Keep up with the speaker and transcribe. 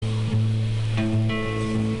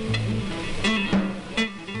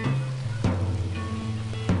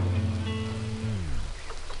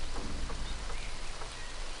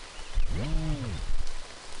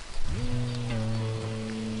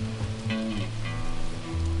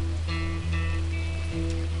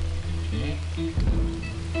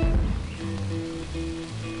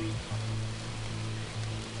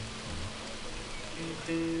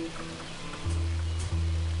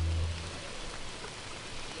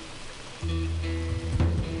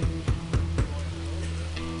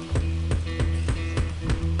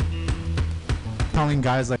Telling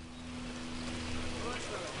guys like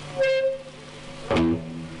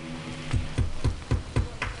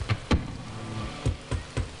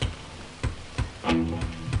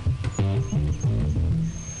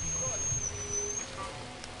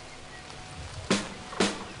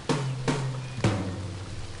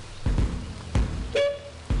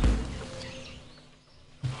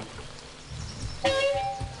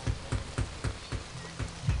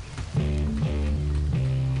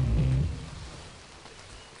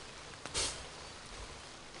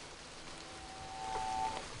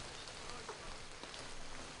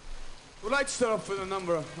We'd like to start off with a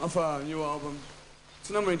number of our new album.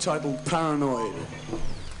 It's a number entitled Paranoid.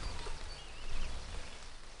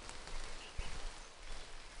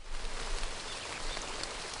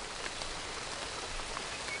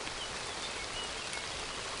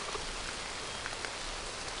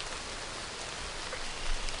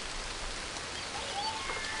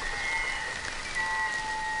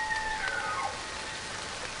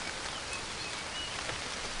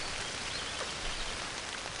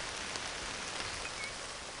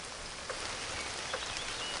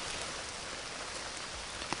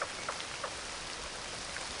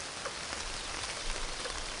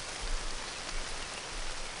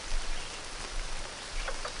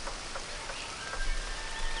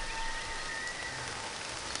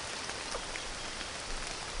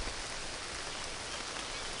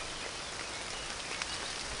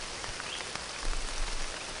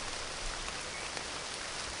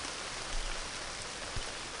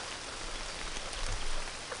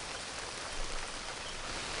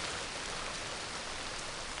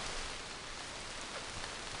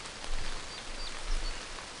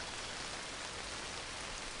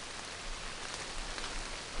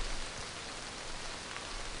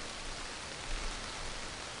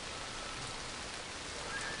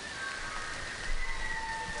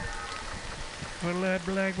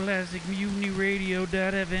 FlatBlackPlastic,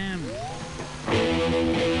 MutinyRadio.fm.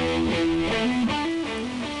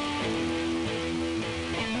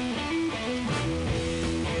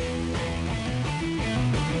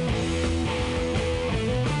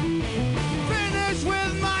 Finished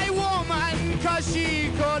with my woman, 'cause she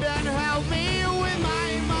couldn't help me with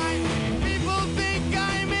my mind. People think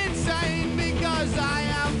I'm insane because I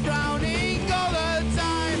am frowning all the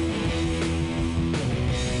time.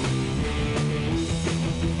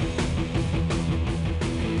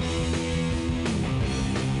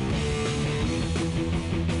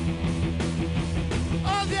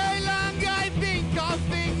 All day long I think of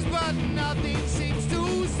things, but nothing seems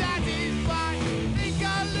to satisfy. Think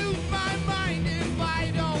I'll lose my mind if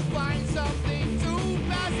I don't find something to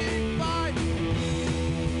pacify.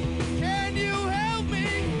 Can you help me?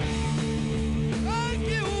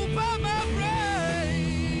 Occupy my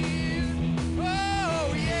brain.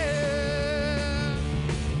 Oh yeah.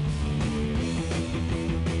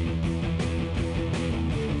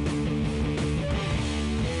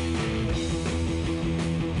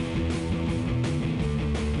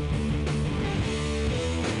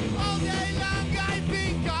 All day long I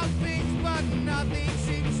think of things, but nothing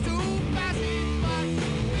seems to pacify.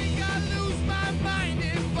 Think I'll lose my mind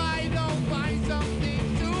if I don't find something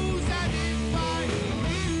to satisfy.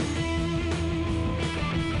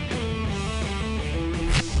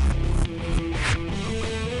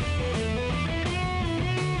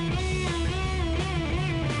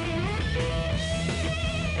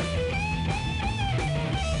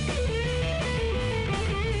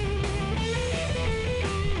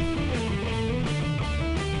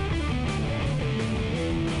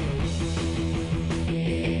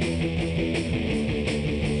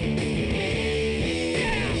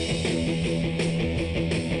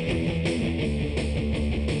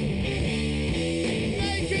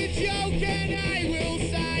 Make a joke and I will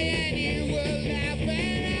sigh, and you will laugh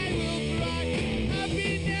and I will cry.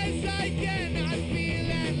 Happiness I cannot feel,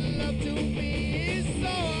 and love to me is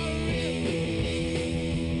so unreal.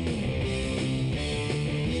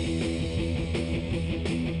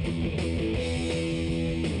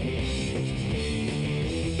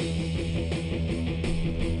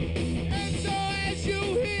 And so as you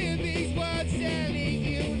hear these words telling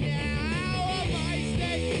you now of my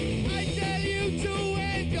state, I tell you to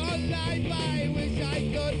end your life. I wish I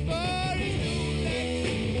could, but it's too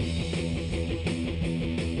late.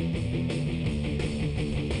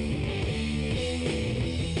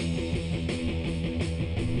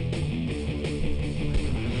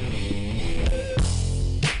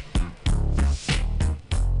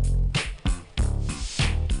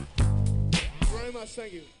 Very much,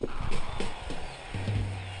 thank you.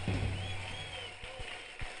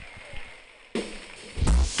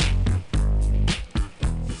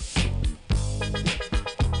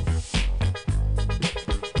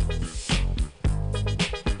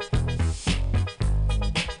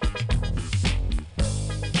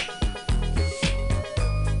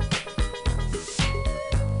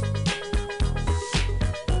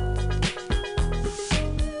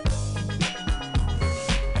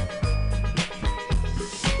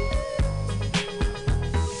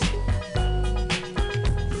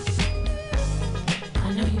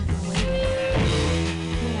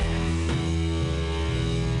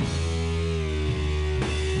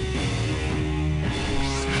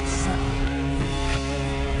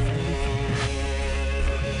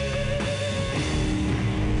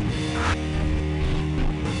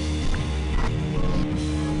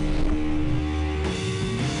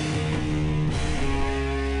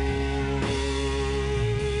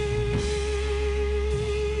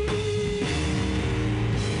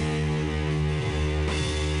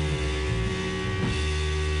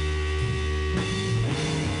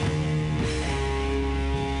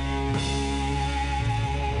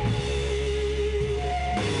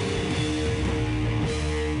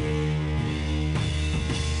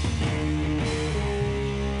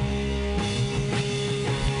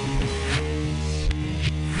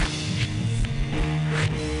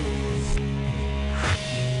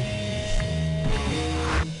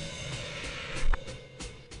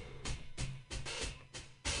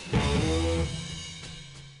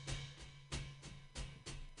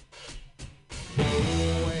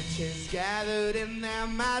 gathered in their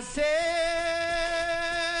masses,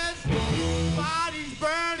 bodies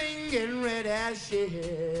burning in red ashes.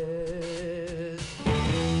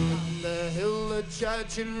 On the hill, the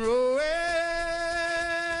church in ruin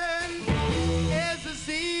is a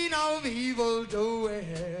scene of evil doing.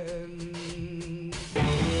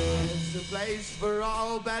 It's a place for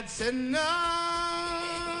all bad sinners.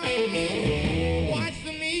 Watch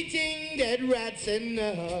the meeting, dead rats in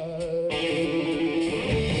the hut.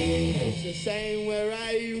 It's the same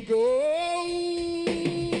wherever you go.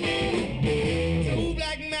 To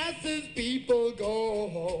black masses people go.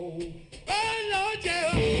 Oh Lord,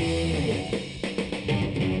 yeah.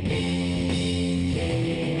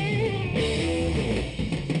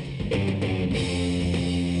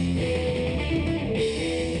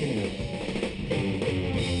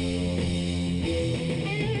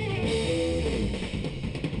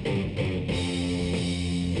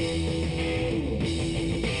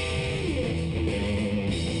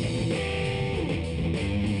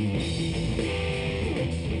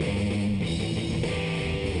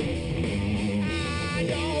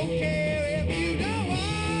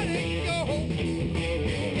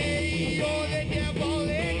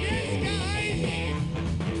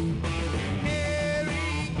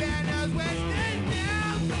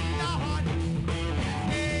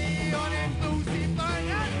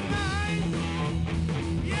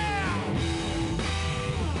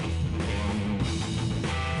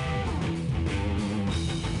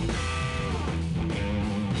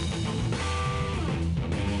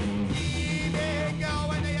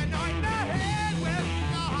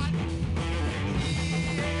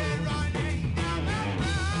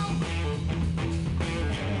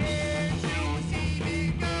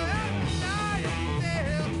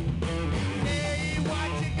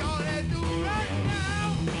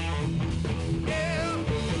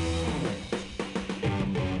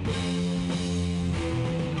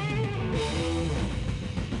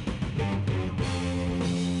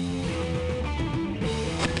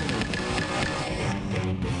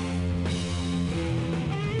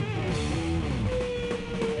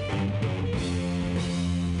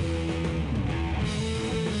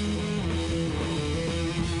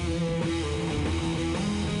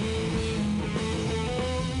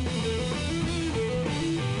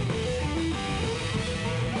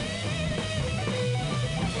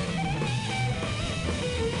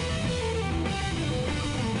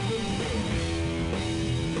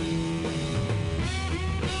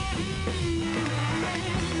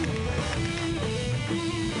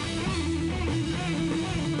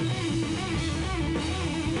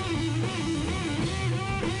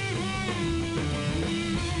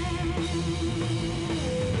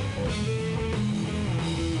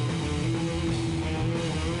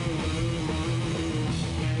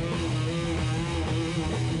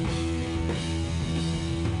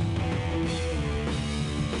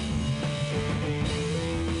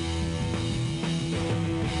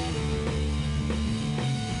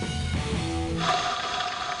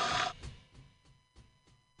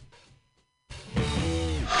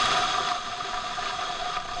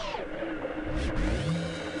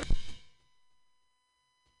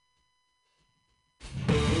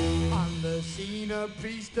 A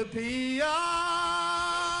priest appears,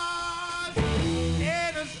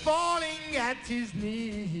 and is falling at his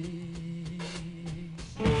knees.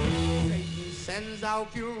 Satan sends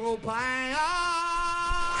out funeral pyre,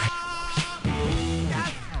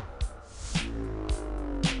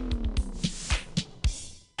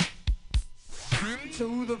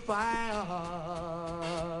 to the fire.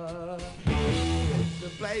 It's a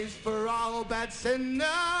place for all bad sinners.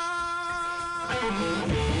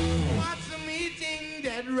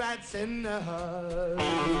 Dead rats in the hut.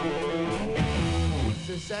 It's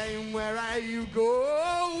the same wherever you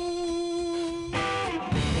go.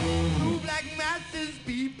 To black masses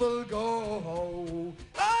people go.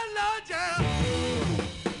 Oh Lord, yeah.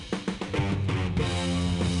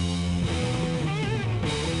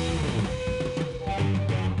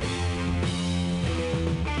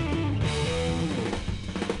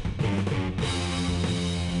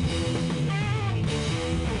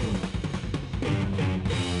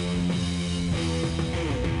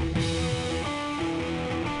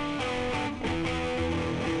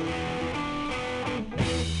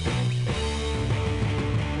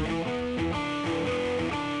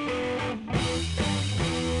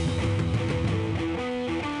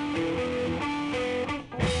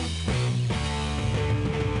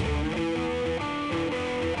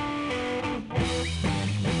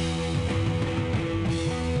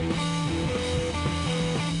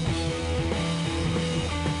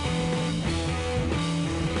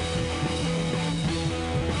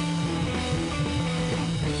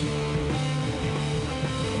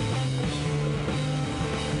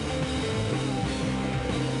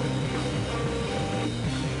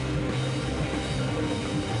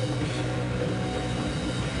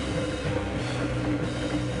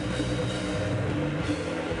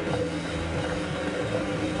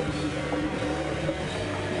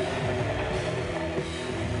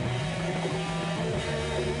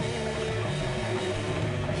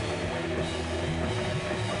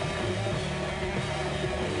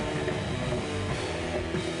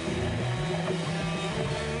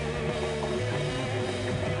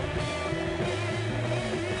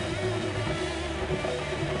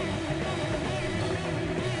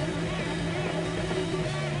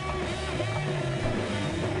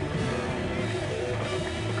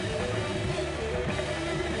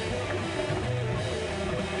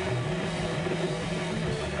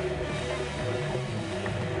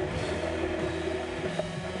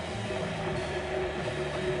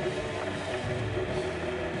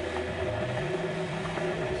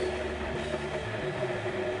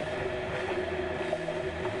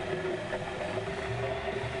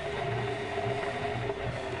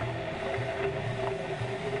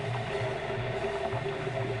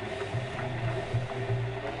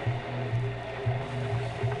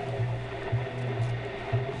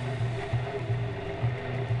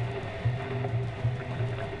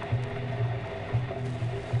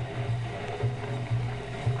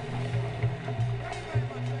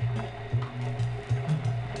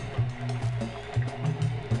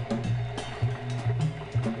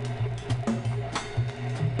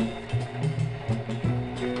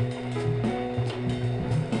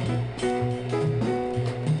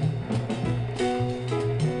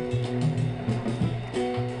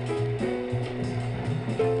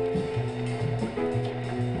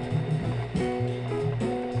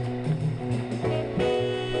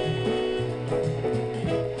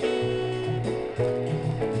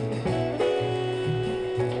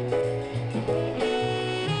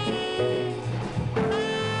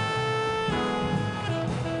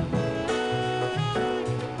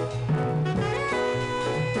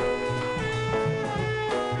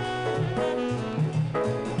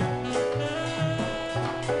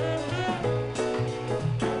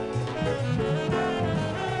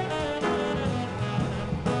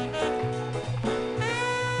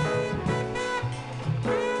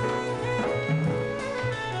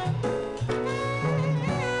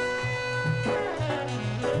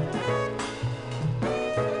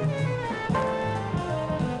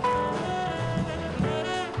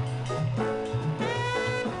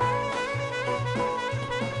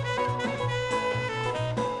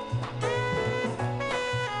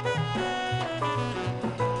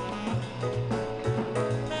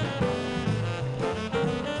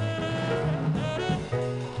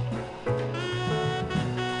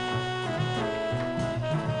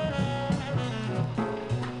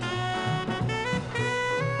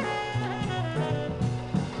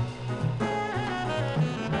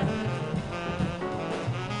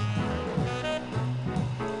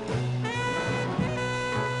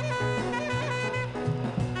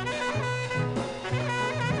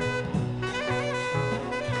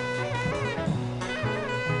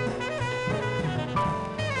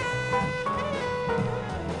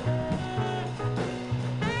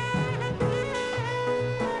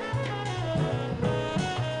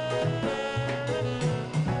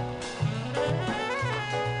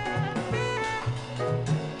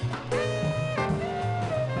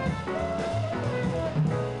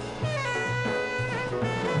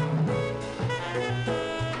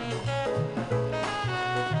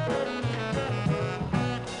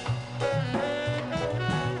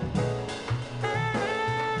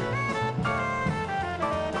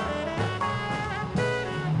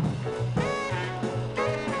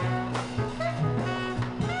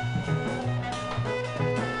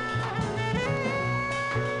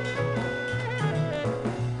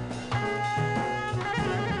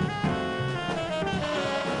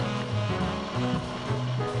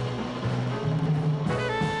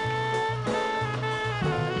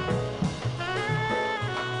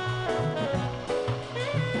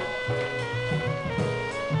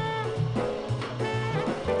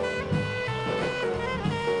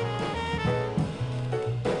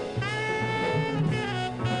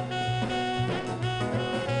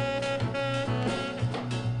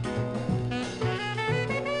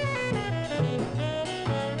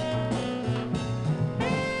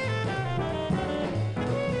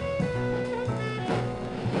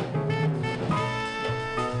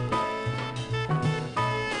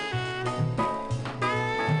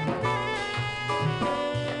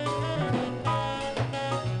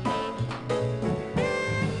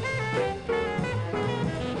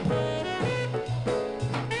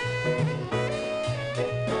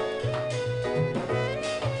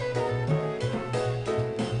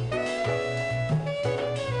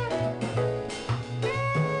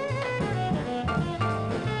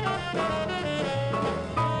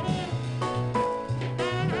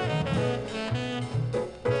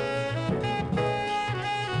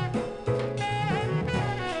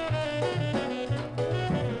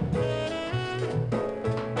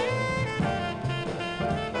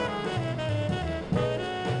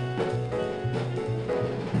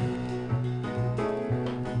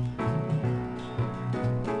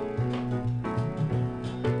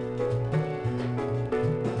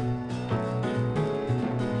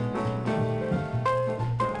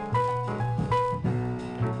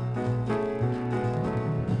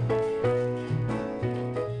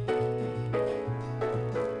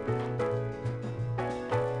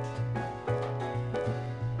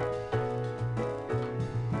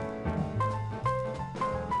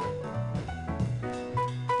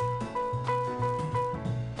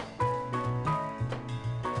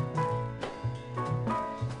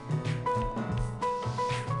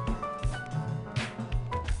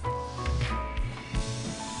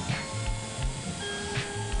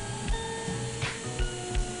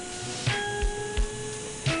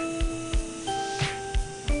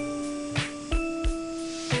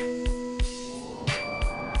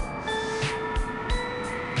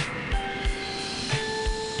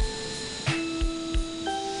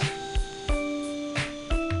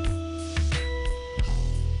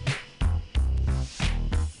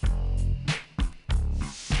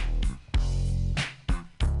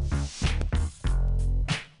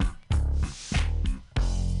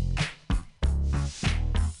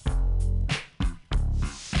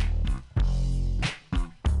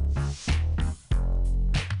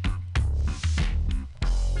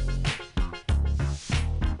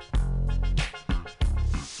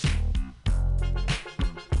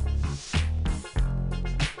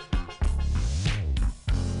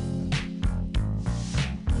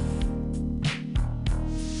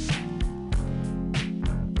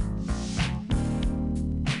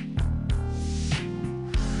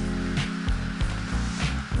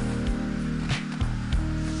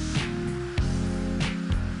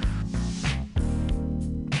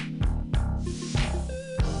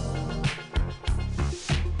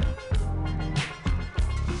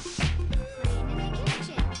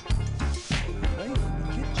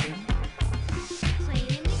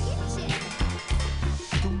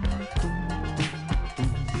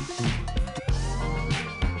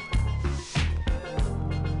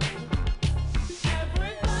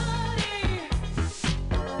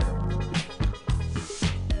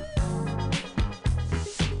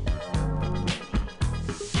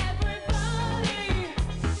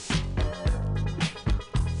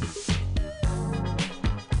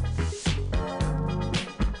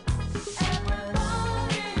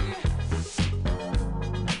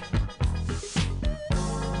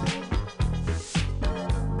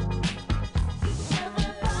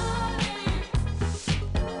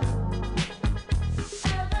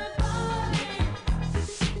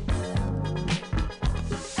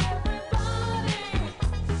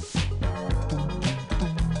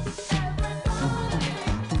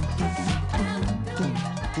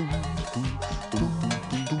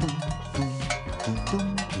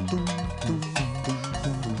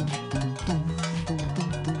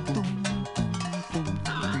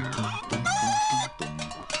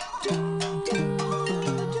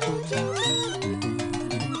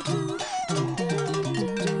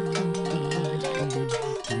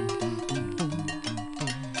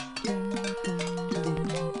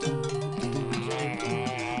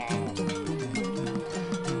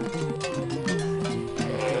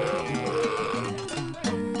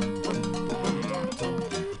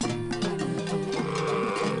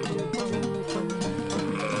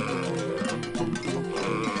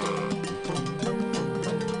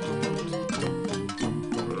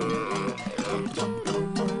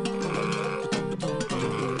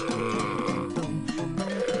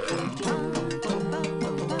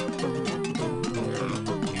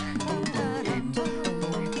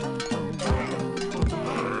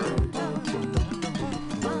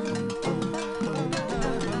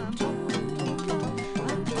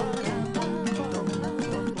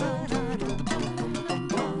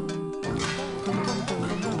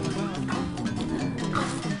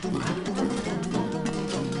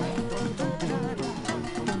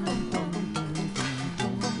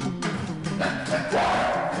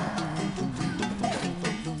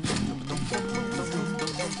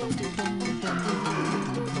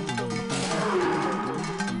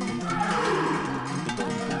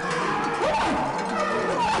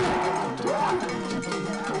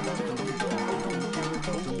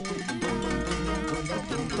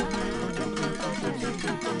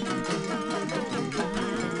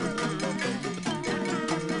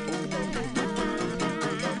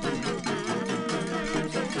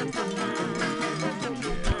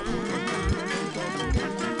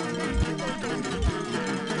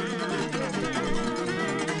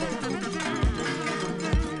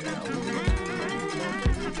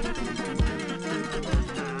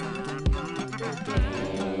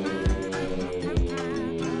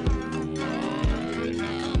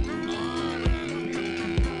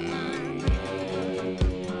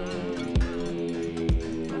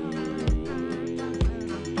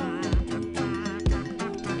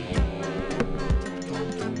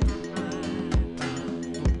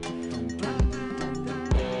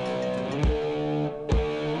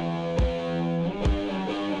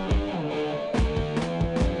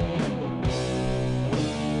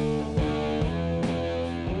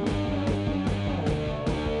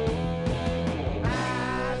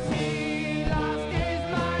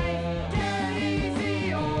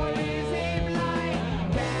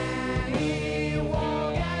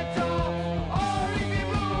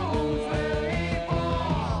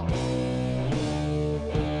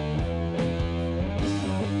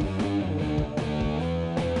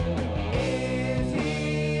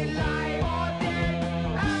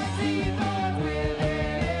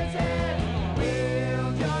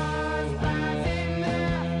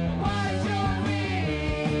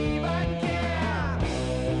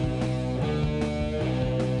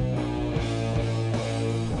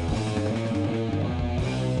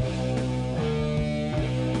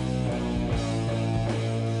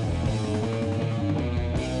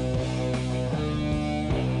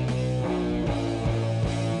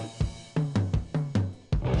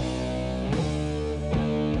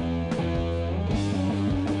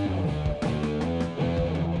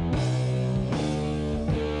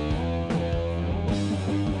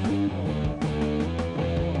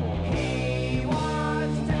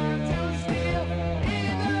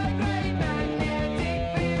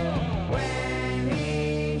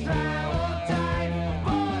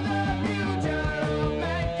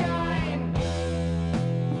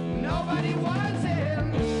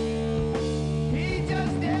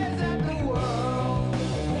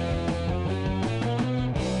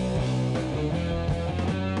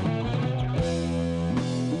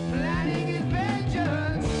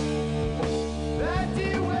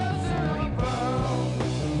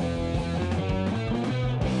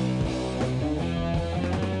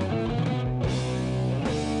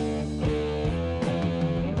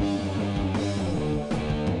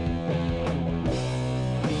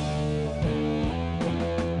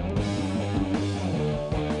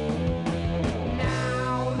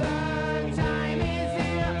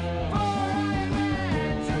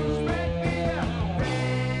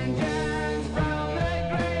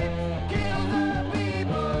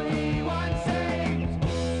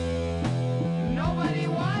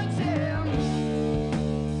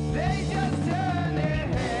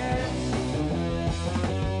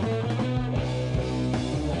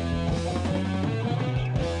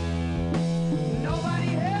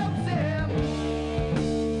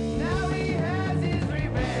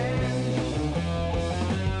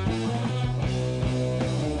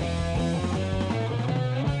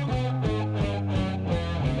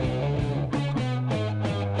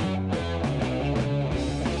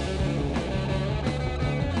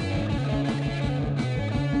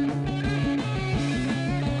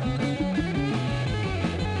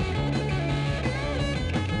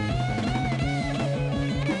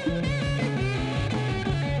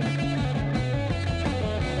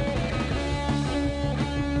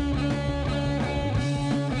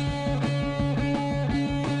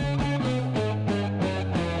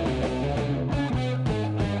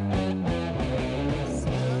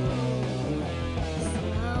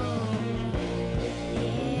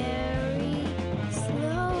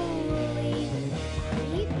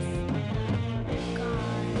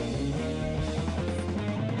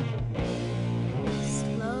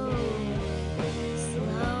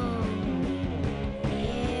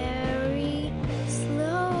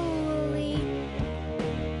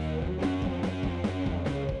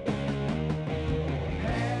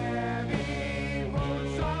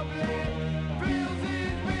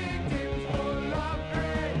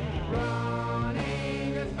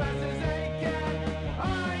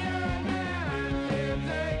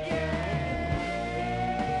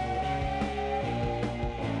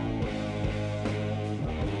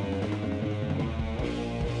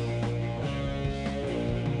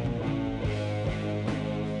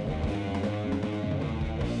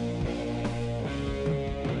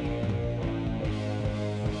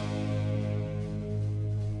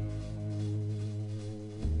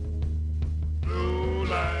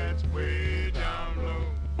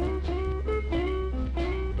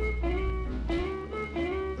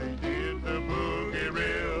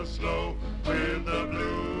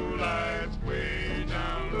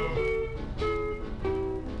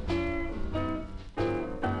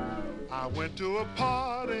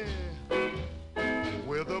 party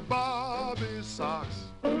with the Barbie socks.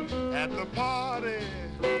 At the party,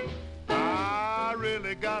 I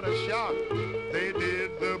really got a shock. They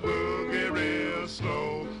did the boogie real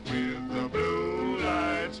slow with the blue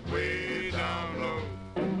lights way down low.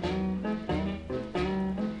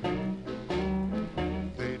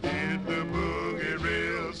 They did the boogie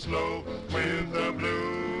real slow with the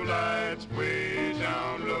blue lights way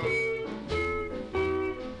down low.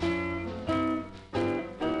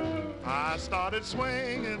 I started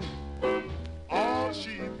swinging, all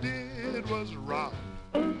she did was rock.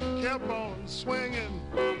 Kept on swinging,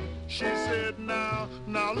 she said, now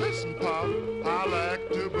listen, Pop, I like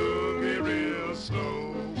to boogie real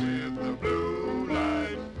slow with the blue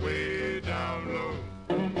light way down low.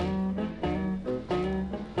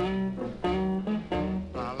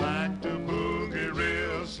 I like to boogie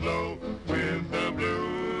real slow with the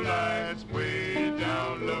blue lights way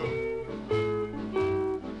down low.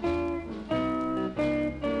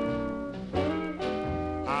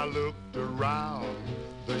 I looked around,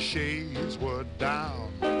 the shades were down,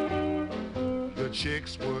 the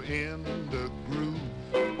chicks were in the groove.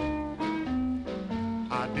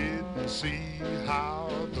 I didn't see how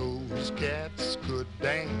those cats could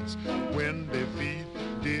dance when their feet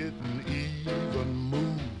didn't even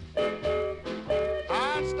move.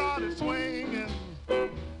 I started swinging,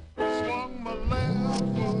 swung my left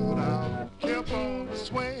foot out, kept on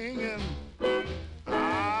swinging.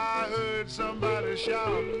 I heard somebody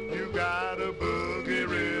shout, you gotta boogie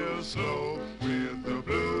real slow with the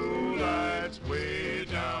blue lights way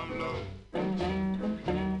down low.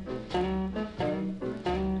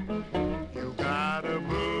 You gotta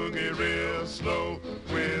boogie real slow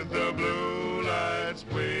with the blue lights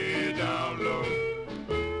way down low.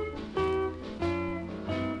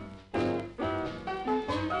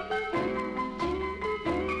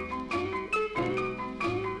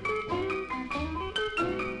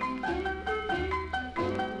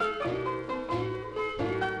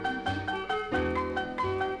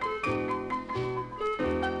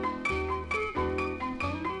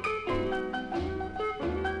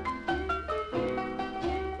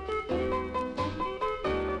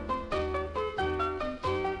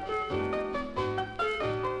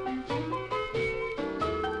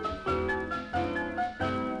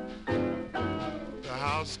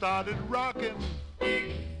 Started rocking,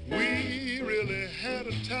 we really had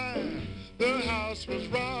a time. The house was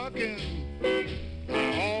rocking,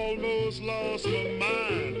 I almost lost my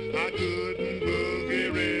mind. I couldn't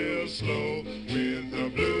boogie real slow with the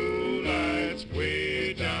blue lights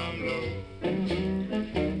way down low.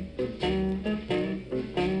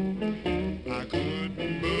 I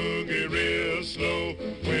couldn't boogie real slow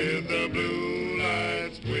with the blue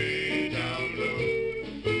lights way down low.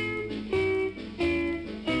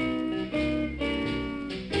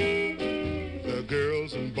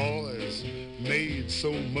 Made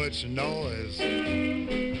so much noise,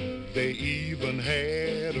 they even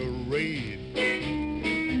had a raid.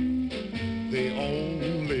 The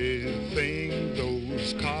only thing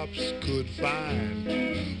those cops could find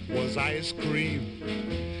was ice cream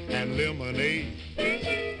and lemonade.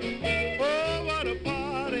 Oh, what a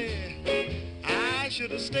party! I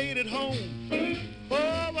should have stayed at home.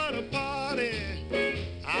 Oh, what a party!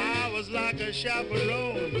 I was like a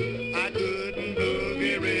chaperone. I couldn't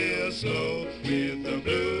boogie real slow with the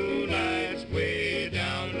blue lights way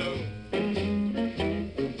down low.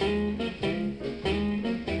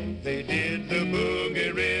 They did the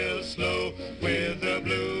boogie real slow with the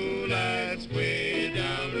blue lights way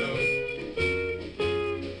down low.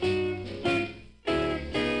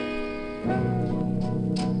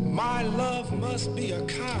 My love must be a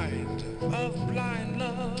kind of blind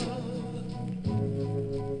love.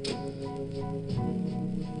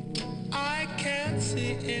 I can't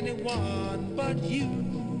see anyone but you.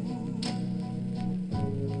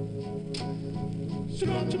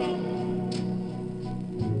 Chibam, chibam.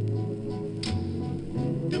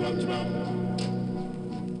 Chibam, chibam.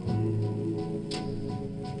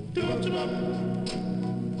 Chibam, chibam.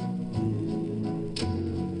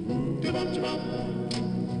 Chibam, chibam.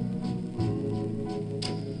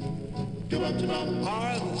 Chibam, chibam.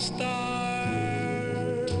 Are the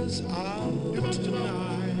stars out tonight?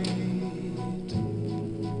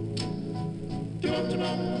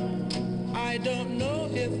 I don't know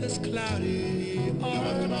if it's cloudy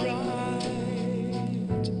or bright.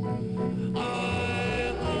 I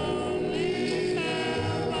only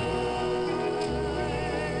have eyes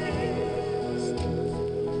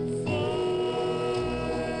for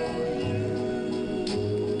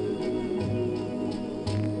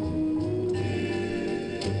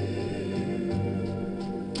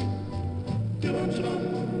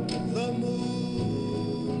you.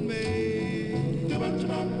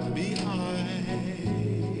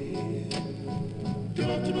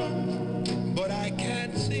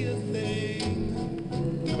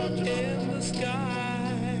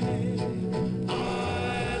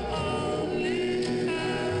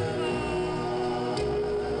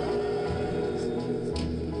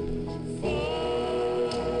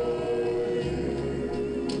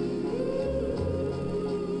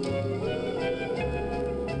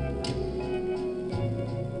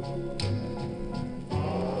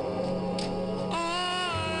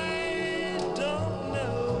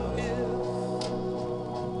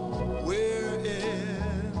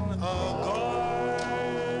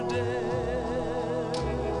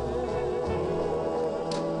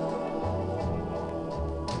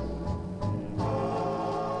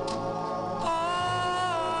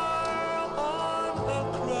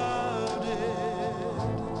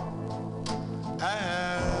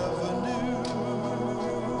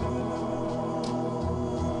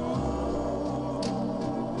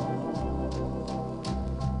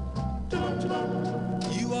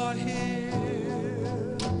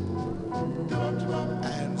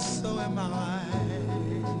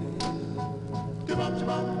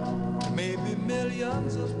 Maybe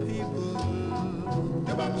millions of people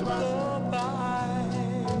go by,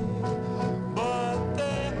 but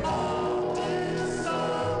they all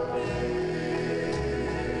disappear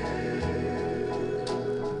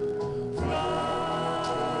from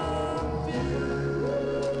view.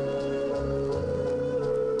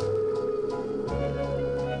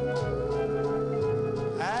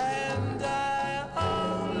 And I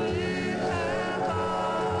only have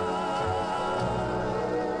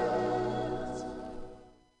eyes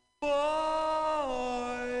for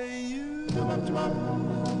you.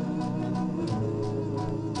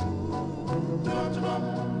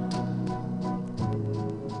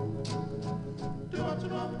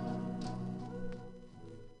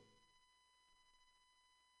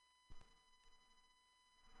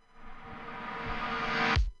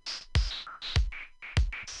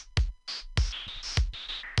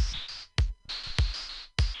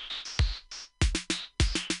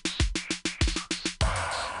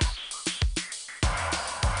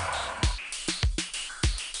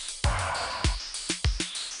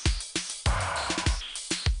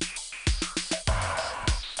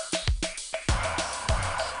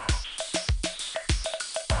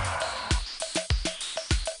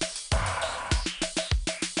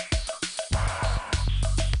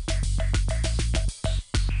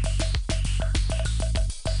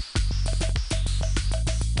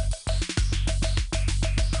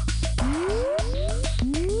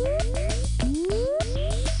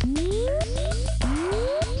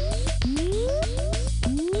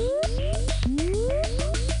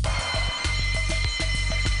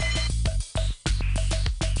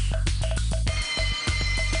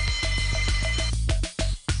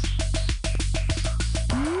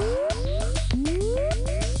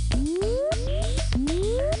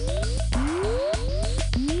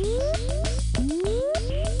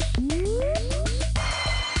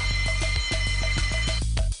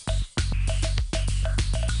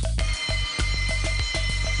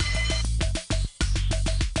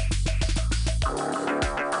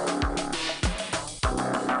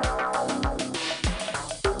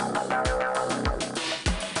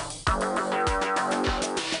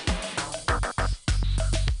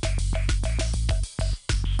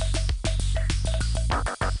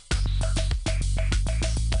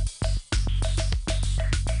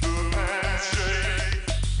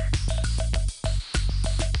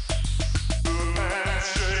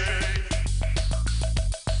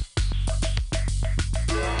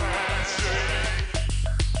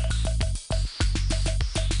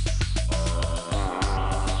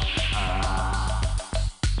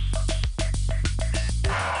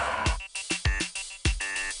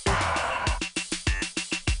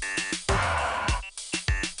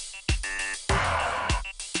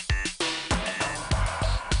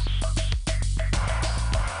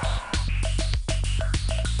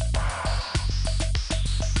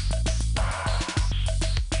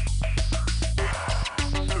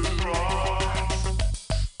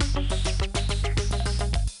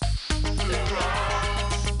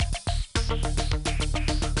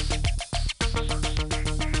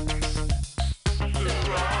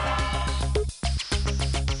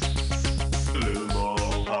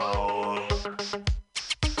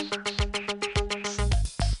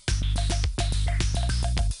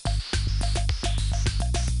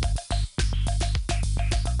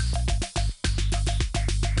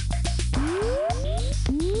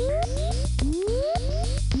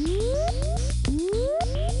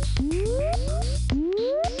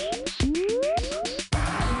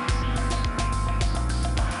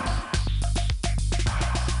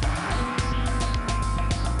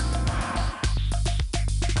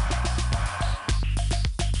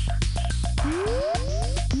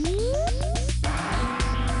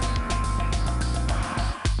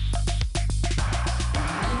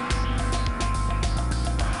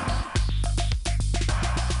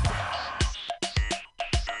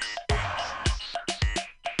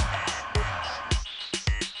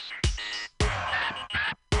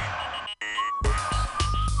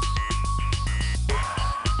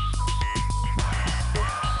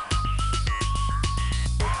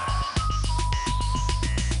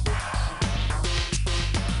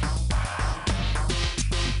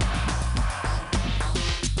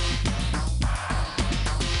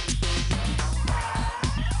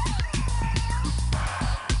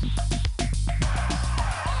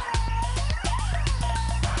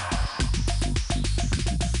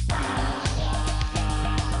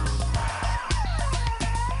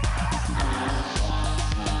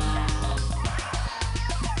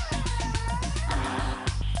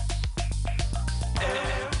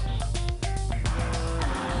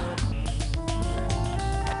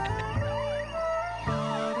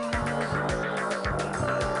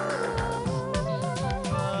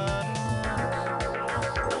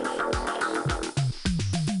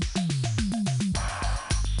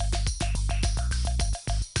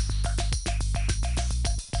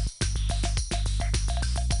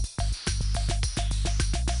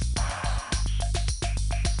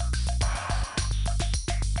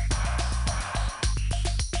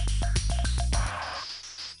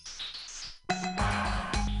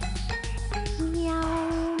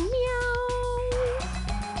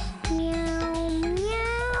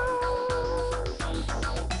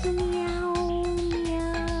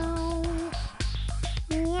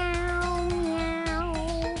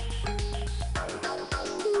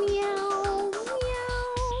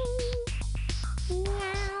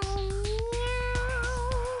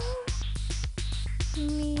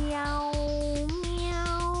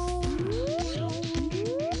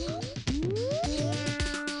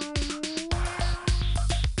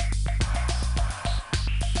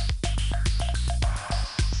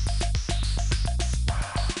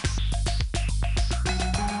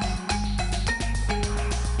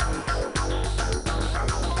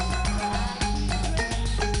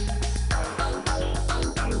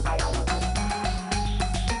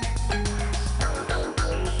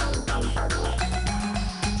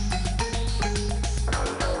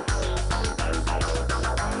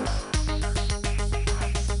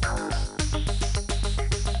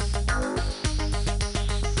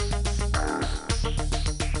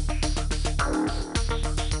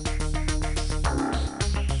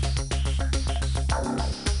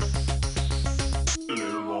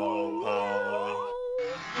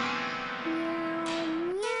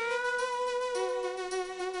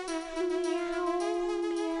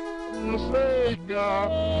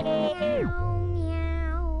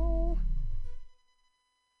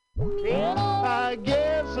 I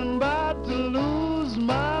guess I'm about to lose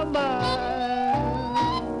my mind.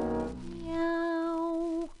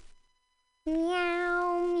 Meow.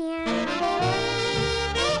 Meow, meow.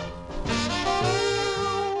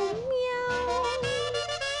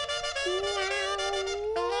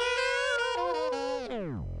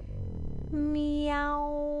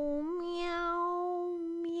 Meow, meow,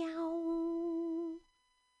 meow.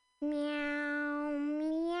 Meow,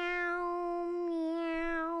 meow, meow.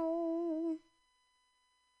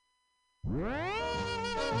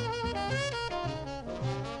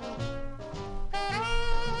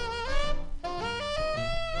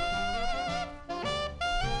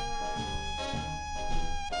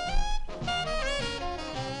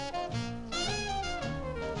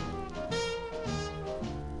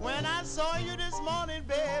 When I saw you this morning,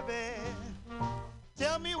 baby,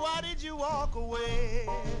 tell me why did you walk away?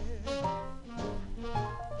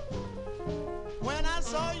 When I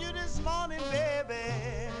saw you this morning,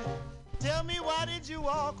 baby, tell me why did you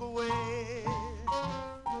walk away?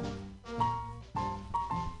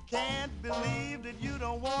 Can't believe that you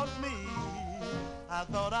don't want me. I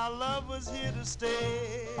thought our love was here to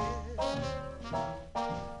stay.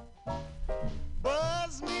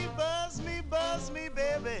 Buzz me, buzz me, buzz me,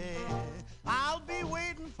 baby. I'll be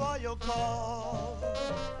waiting for your call.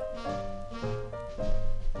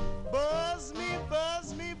 Buzz me,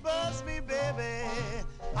 buzz me, buzz me, baby.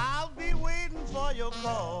 I'll be waiting for your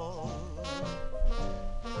call.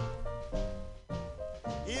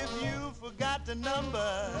 If you forgot the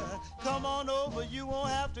number, come on over, you won't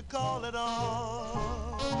have to call at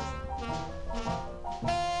all.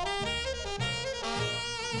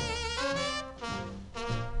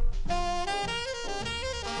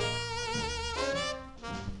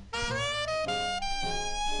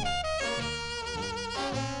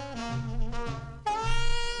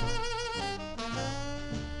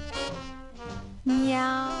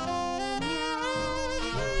 Meow, meow,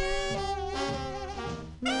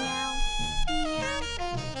 meow,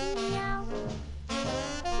 meow,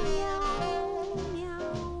 meow,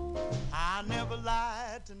 meow. I never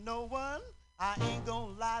lied to no one. I ain't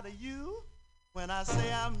gonna lie to you. When I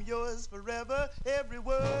say I'm yours forever, every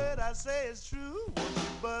word I say is true. Won't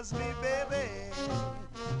you buzz me, baby?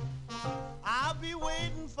 I'll be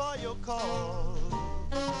waiting for your call.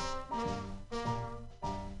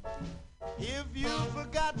 If you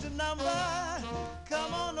forgot the number,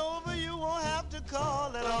 come on over, you won't have to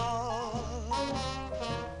call at all.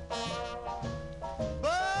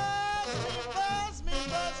 Buzz me,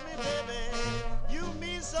 baby, you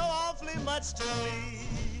mean so awfully much to me.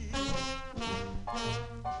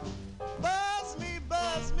 Buzz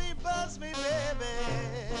me, baby,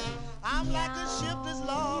 I'm like a ship that's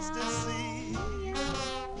lost at sea.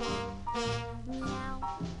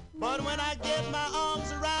 But when I get my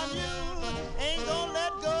arms around you, ain't gonna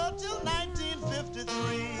let go till 1953.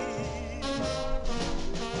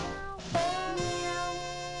 Meow,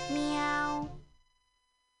 meow,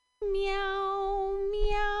 meow,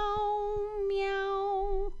 meow,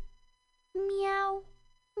 meow, meow,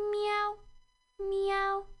 meow,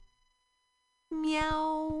 meow,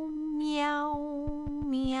 meow,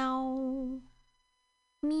 meow,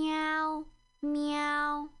 meow,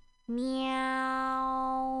 meow, meow.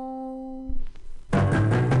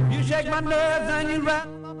 You shake my nerves and you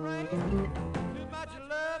rattle my brain. Too much of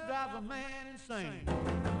love drives a man insane.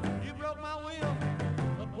 You broke my will,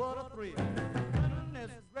 but what a thrill.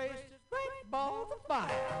 This race is great balls of fire.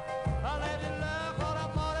 I let you love what I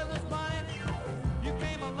thought it was funny. You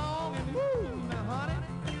came along and woo, now honey,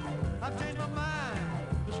 I've changed my mind.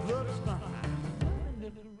 This love is fine.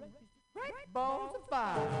 This race is great balls of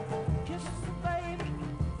fire. Kisses, baby.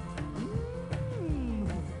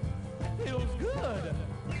 Feels good.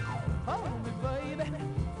 Hold me, baby.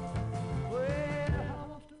 Well, I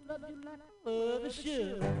want to love you like I love you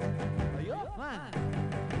should. You're fine,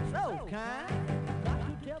 so kind. Got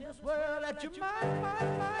to tell this world that you're mine.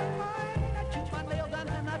 I chew my nails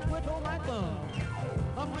and I twiddle my thumb.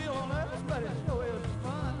 I'm real nervous, but it sure is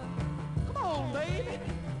fun. Come on, baby.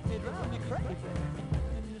 It drives me crazy.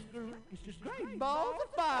 And it's just great balls of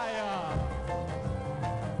fire.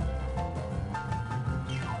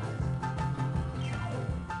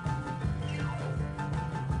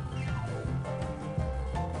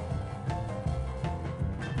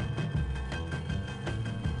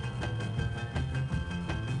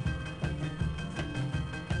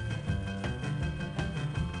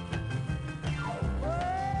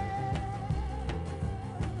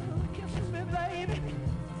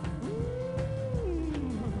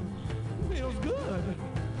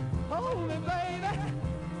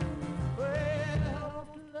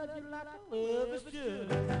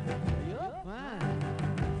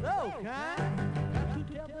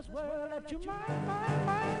 you ain't you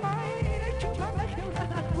mind, let you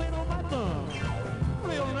not quit on my thumb.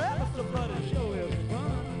 Real nervous about it, show is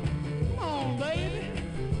fun. Come on, baby,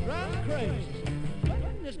 drive me crazy.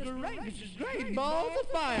 Goodness gracious, this is great balls of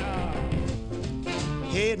fire.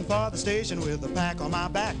 Heading for the station with a pack on my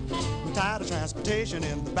back. I'm tired of transportation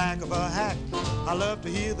in the back of a hack. I love to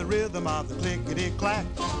hear the rhythm of the clickety-clack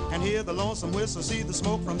and hear the lonesome whistle, see the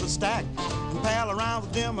smoke from the stack, and pal around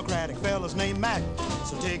with Democratic fellas named Mac.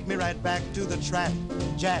 So take me right back to the track,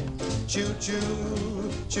 Jack.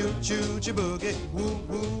 Choo-choo, choo-choo, choo-boogie,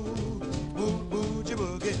 woo-woo, woo-woo,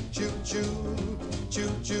 choo-boogie, choo-choo,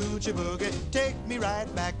 choo-choo, choo-boogie. Take me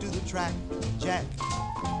right back to the track, Jack.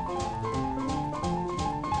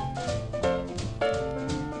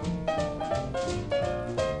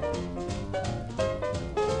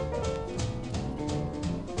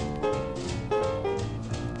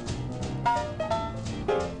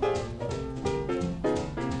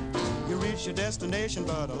 Your destination,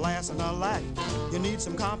 but alas and alack, you need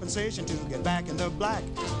some compensation to get back in the black.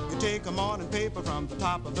 You take a morning paper from the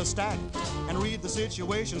top of the stack and read the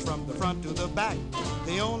situations from the front to the back.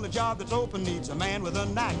 The only job that's open needs a man with a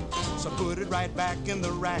knack, so put it right back in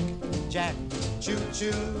the rack, Jack.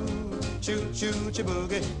 Choo-choo, choo-choo,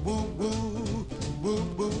 choo-boogie, woo-woo,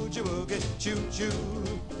 woo-woo, choo-boogie,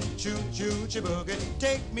 choo-choo, choo-choo, choo-boogie.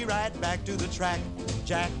 Take me right back to the track,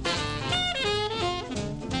 Jack.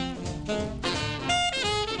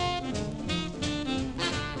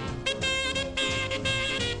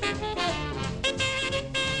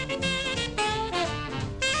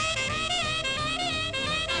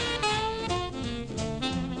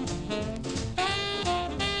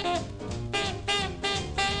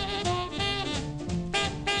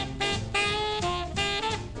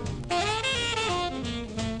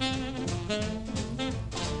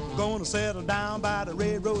 Gonna settle down by the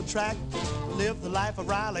railroad track, live the life of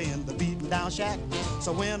Riley in the beaten down shack.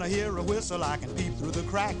 So when I hear a whistle I can peep through the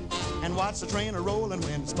crack and watch the train a-rolling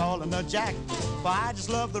when it's falling a jack. For I just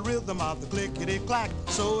love the rhythm of the clickety-clack,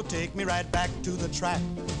 so take me right back to the track,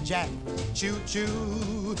 Jack.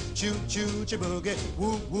 Choo-choo, choo-choo, choo-boogie,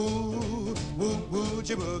 woo-woo, woo-woo,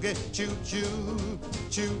 choo-boogie, choo-choo,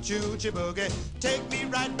 choo-choo, choo-boogie. Take me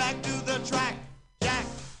right back to the track, Jack.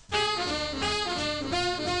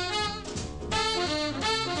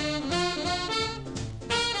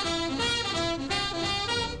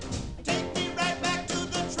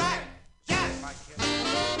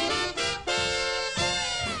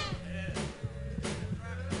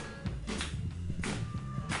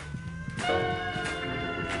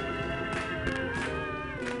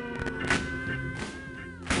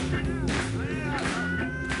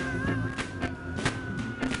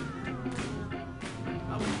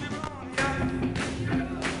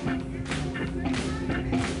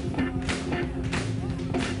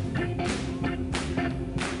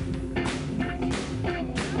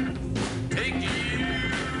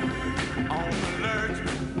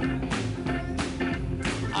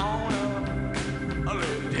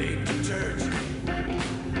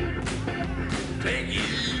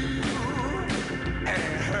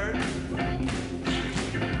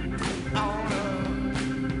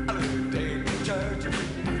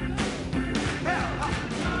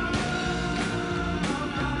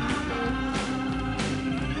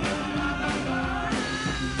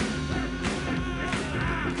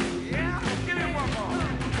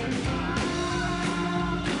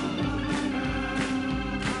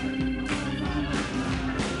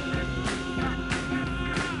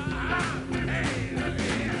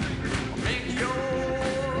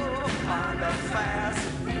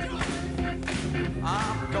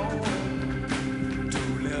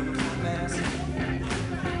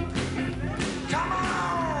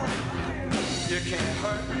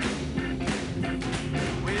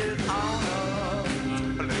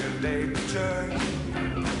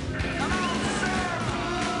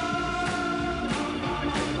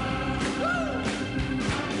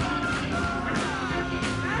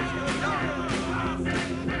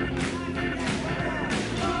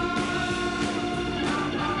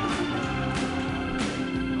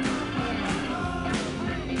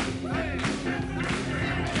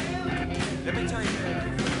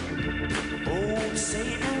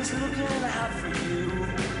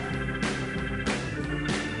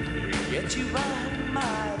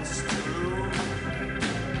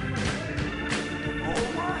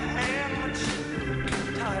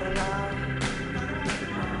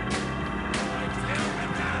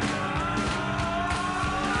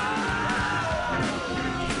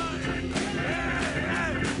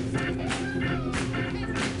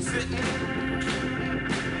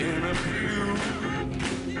 In a pew,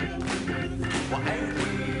 why ain't we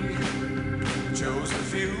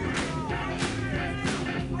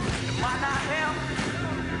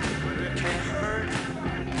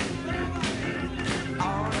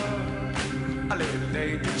a little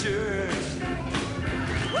day to church.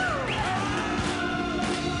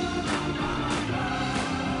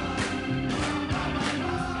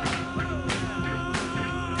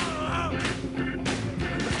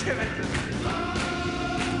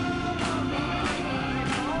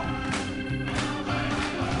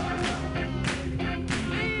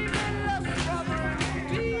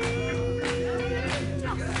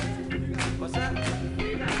 What's that?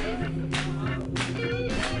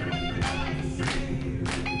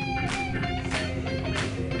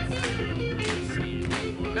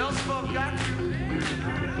 Bell spoke, got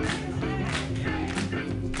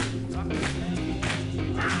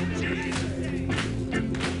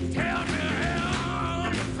tell me hell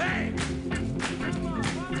of a thing.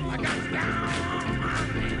 I got down on my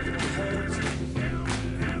knees.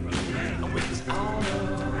 It's on a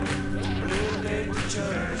little day to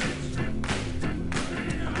church.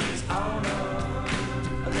 It's on a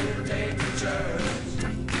little day to church.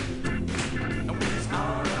 It's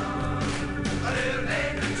on a little day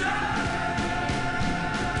to church.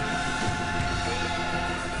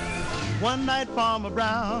 One night Farmer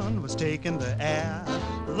Brown was taking the air,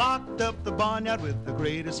 locked up the barnyard with the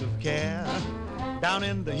greatest of care. Down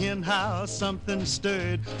in the hen house something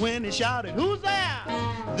stirred when he shouted, "Who's there?"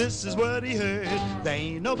 This is what he heard: "There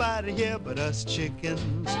ain't nobody here but us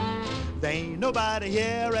chickens. There ain't nobody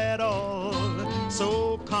here at all.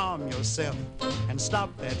 So calm yourself and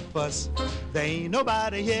stop that fuss. There ain't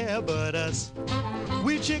nobody here but us.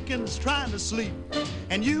 We chickens trying to sleep,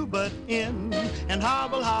 and you butt in and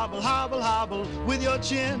hobble, hobble, hobble, hobble with your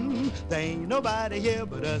chin. There ain't nobody here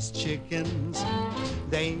but us chickens.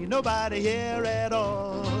 There ain't nobody here at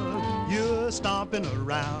all. You're stomping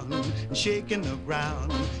around and shaking the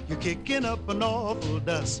ground. You're kicking up an awful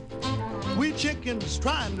dust. We chickens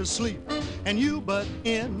trying to sleep, and you butt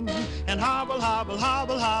in and hobble, hobble,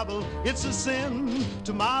 hobble, hobble. It's a sin.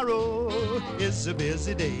 Tomorrow is a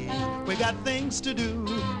busy day. We got things to do,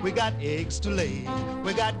 we got eggs to lay,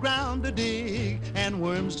 we got ground to dig and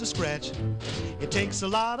worms to scratch. It takes a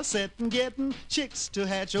lot of setting, getting chicks to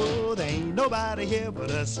hatch. Oh, there ain't nobody here but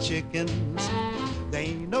us chickens. There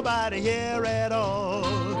ain't nobody here at all.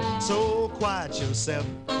 So quiet yourself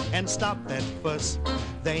and stop that fuss.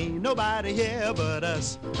 There ain't nobody here but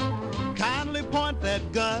us. Kindly point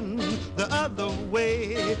that gun the other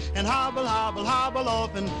way and hobble, hobble, hobble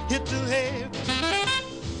off and hit the hay.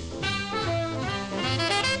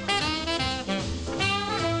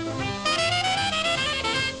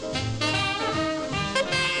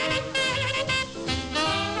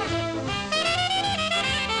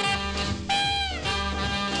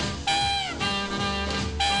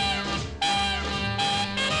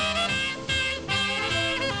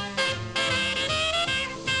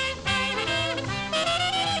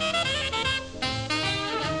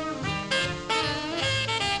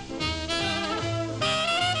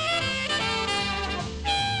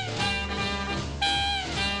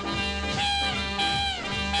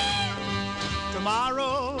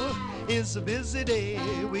 Tomorrow is a busy day.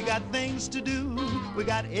 We got things to do, we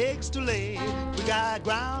got eggs to lay, we got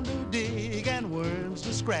ground to dig and worms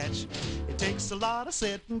to scratch. It takes a lot of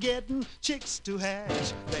setting, getting chicks to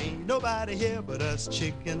hatch. There ain't nobody here but us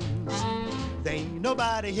chickens. There ain't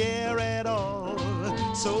nobody here at all.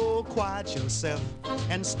 So quiet yourself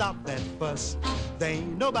and stop that fuss. There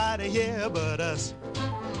ain't nobody here but us.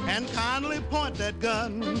 And kindly point that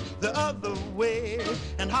gun the other way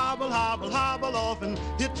and hobble, hobble, hobble off and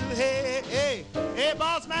hit the hay. Hey, hey,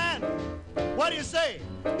 boss man, what do you say?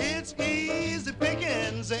 It's easy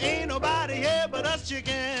pickings. There ain't nobody here but us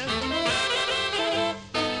chickens.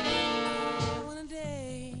 One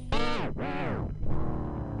day,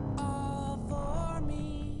 all for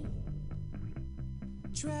me.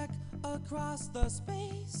 Trek across the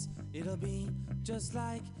space. It'll be just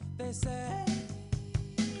like they say.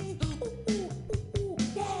 Ooh, ooh, ooh, ooh,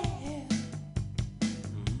 yeah.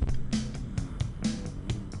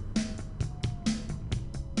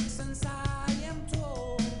 Since I am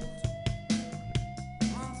told,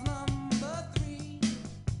 month number 3,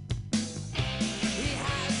 he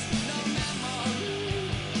has no memory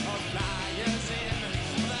of flyers in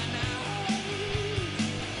the night.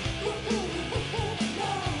 Ooh, ooh, ooh, ooh,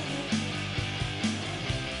 yeah.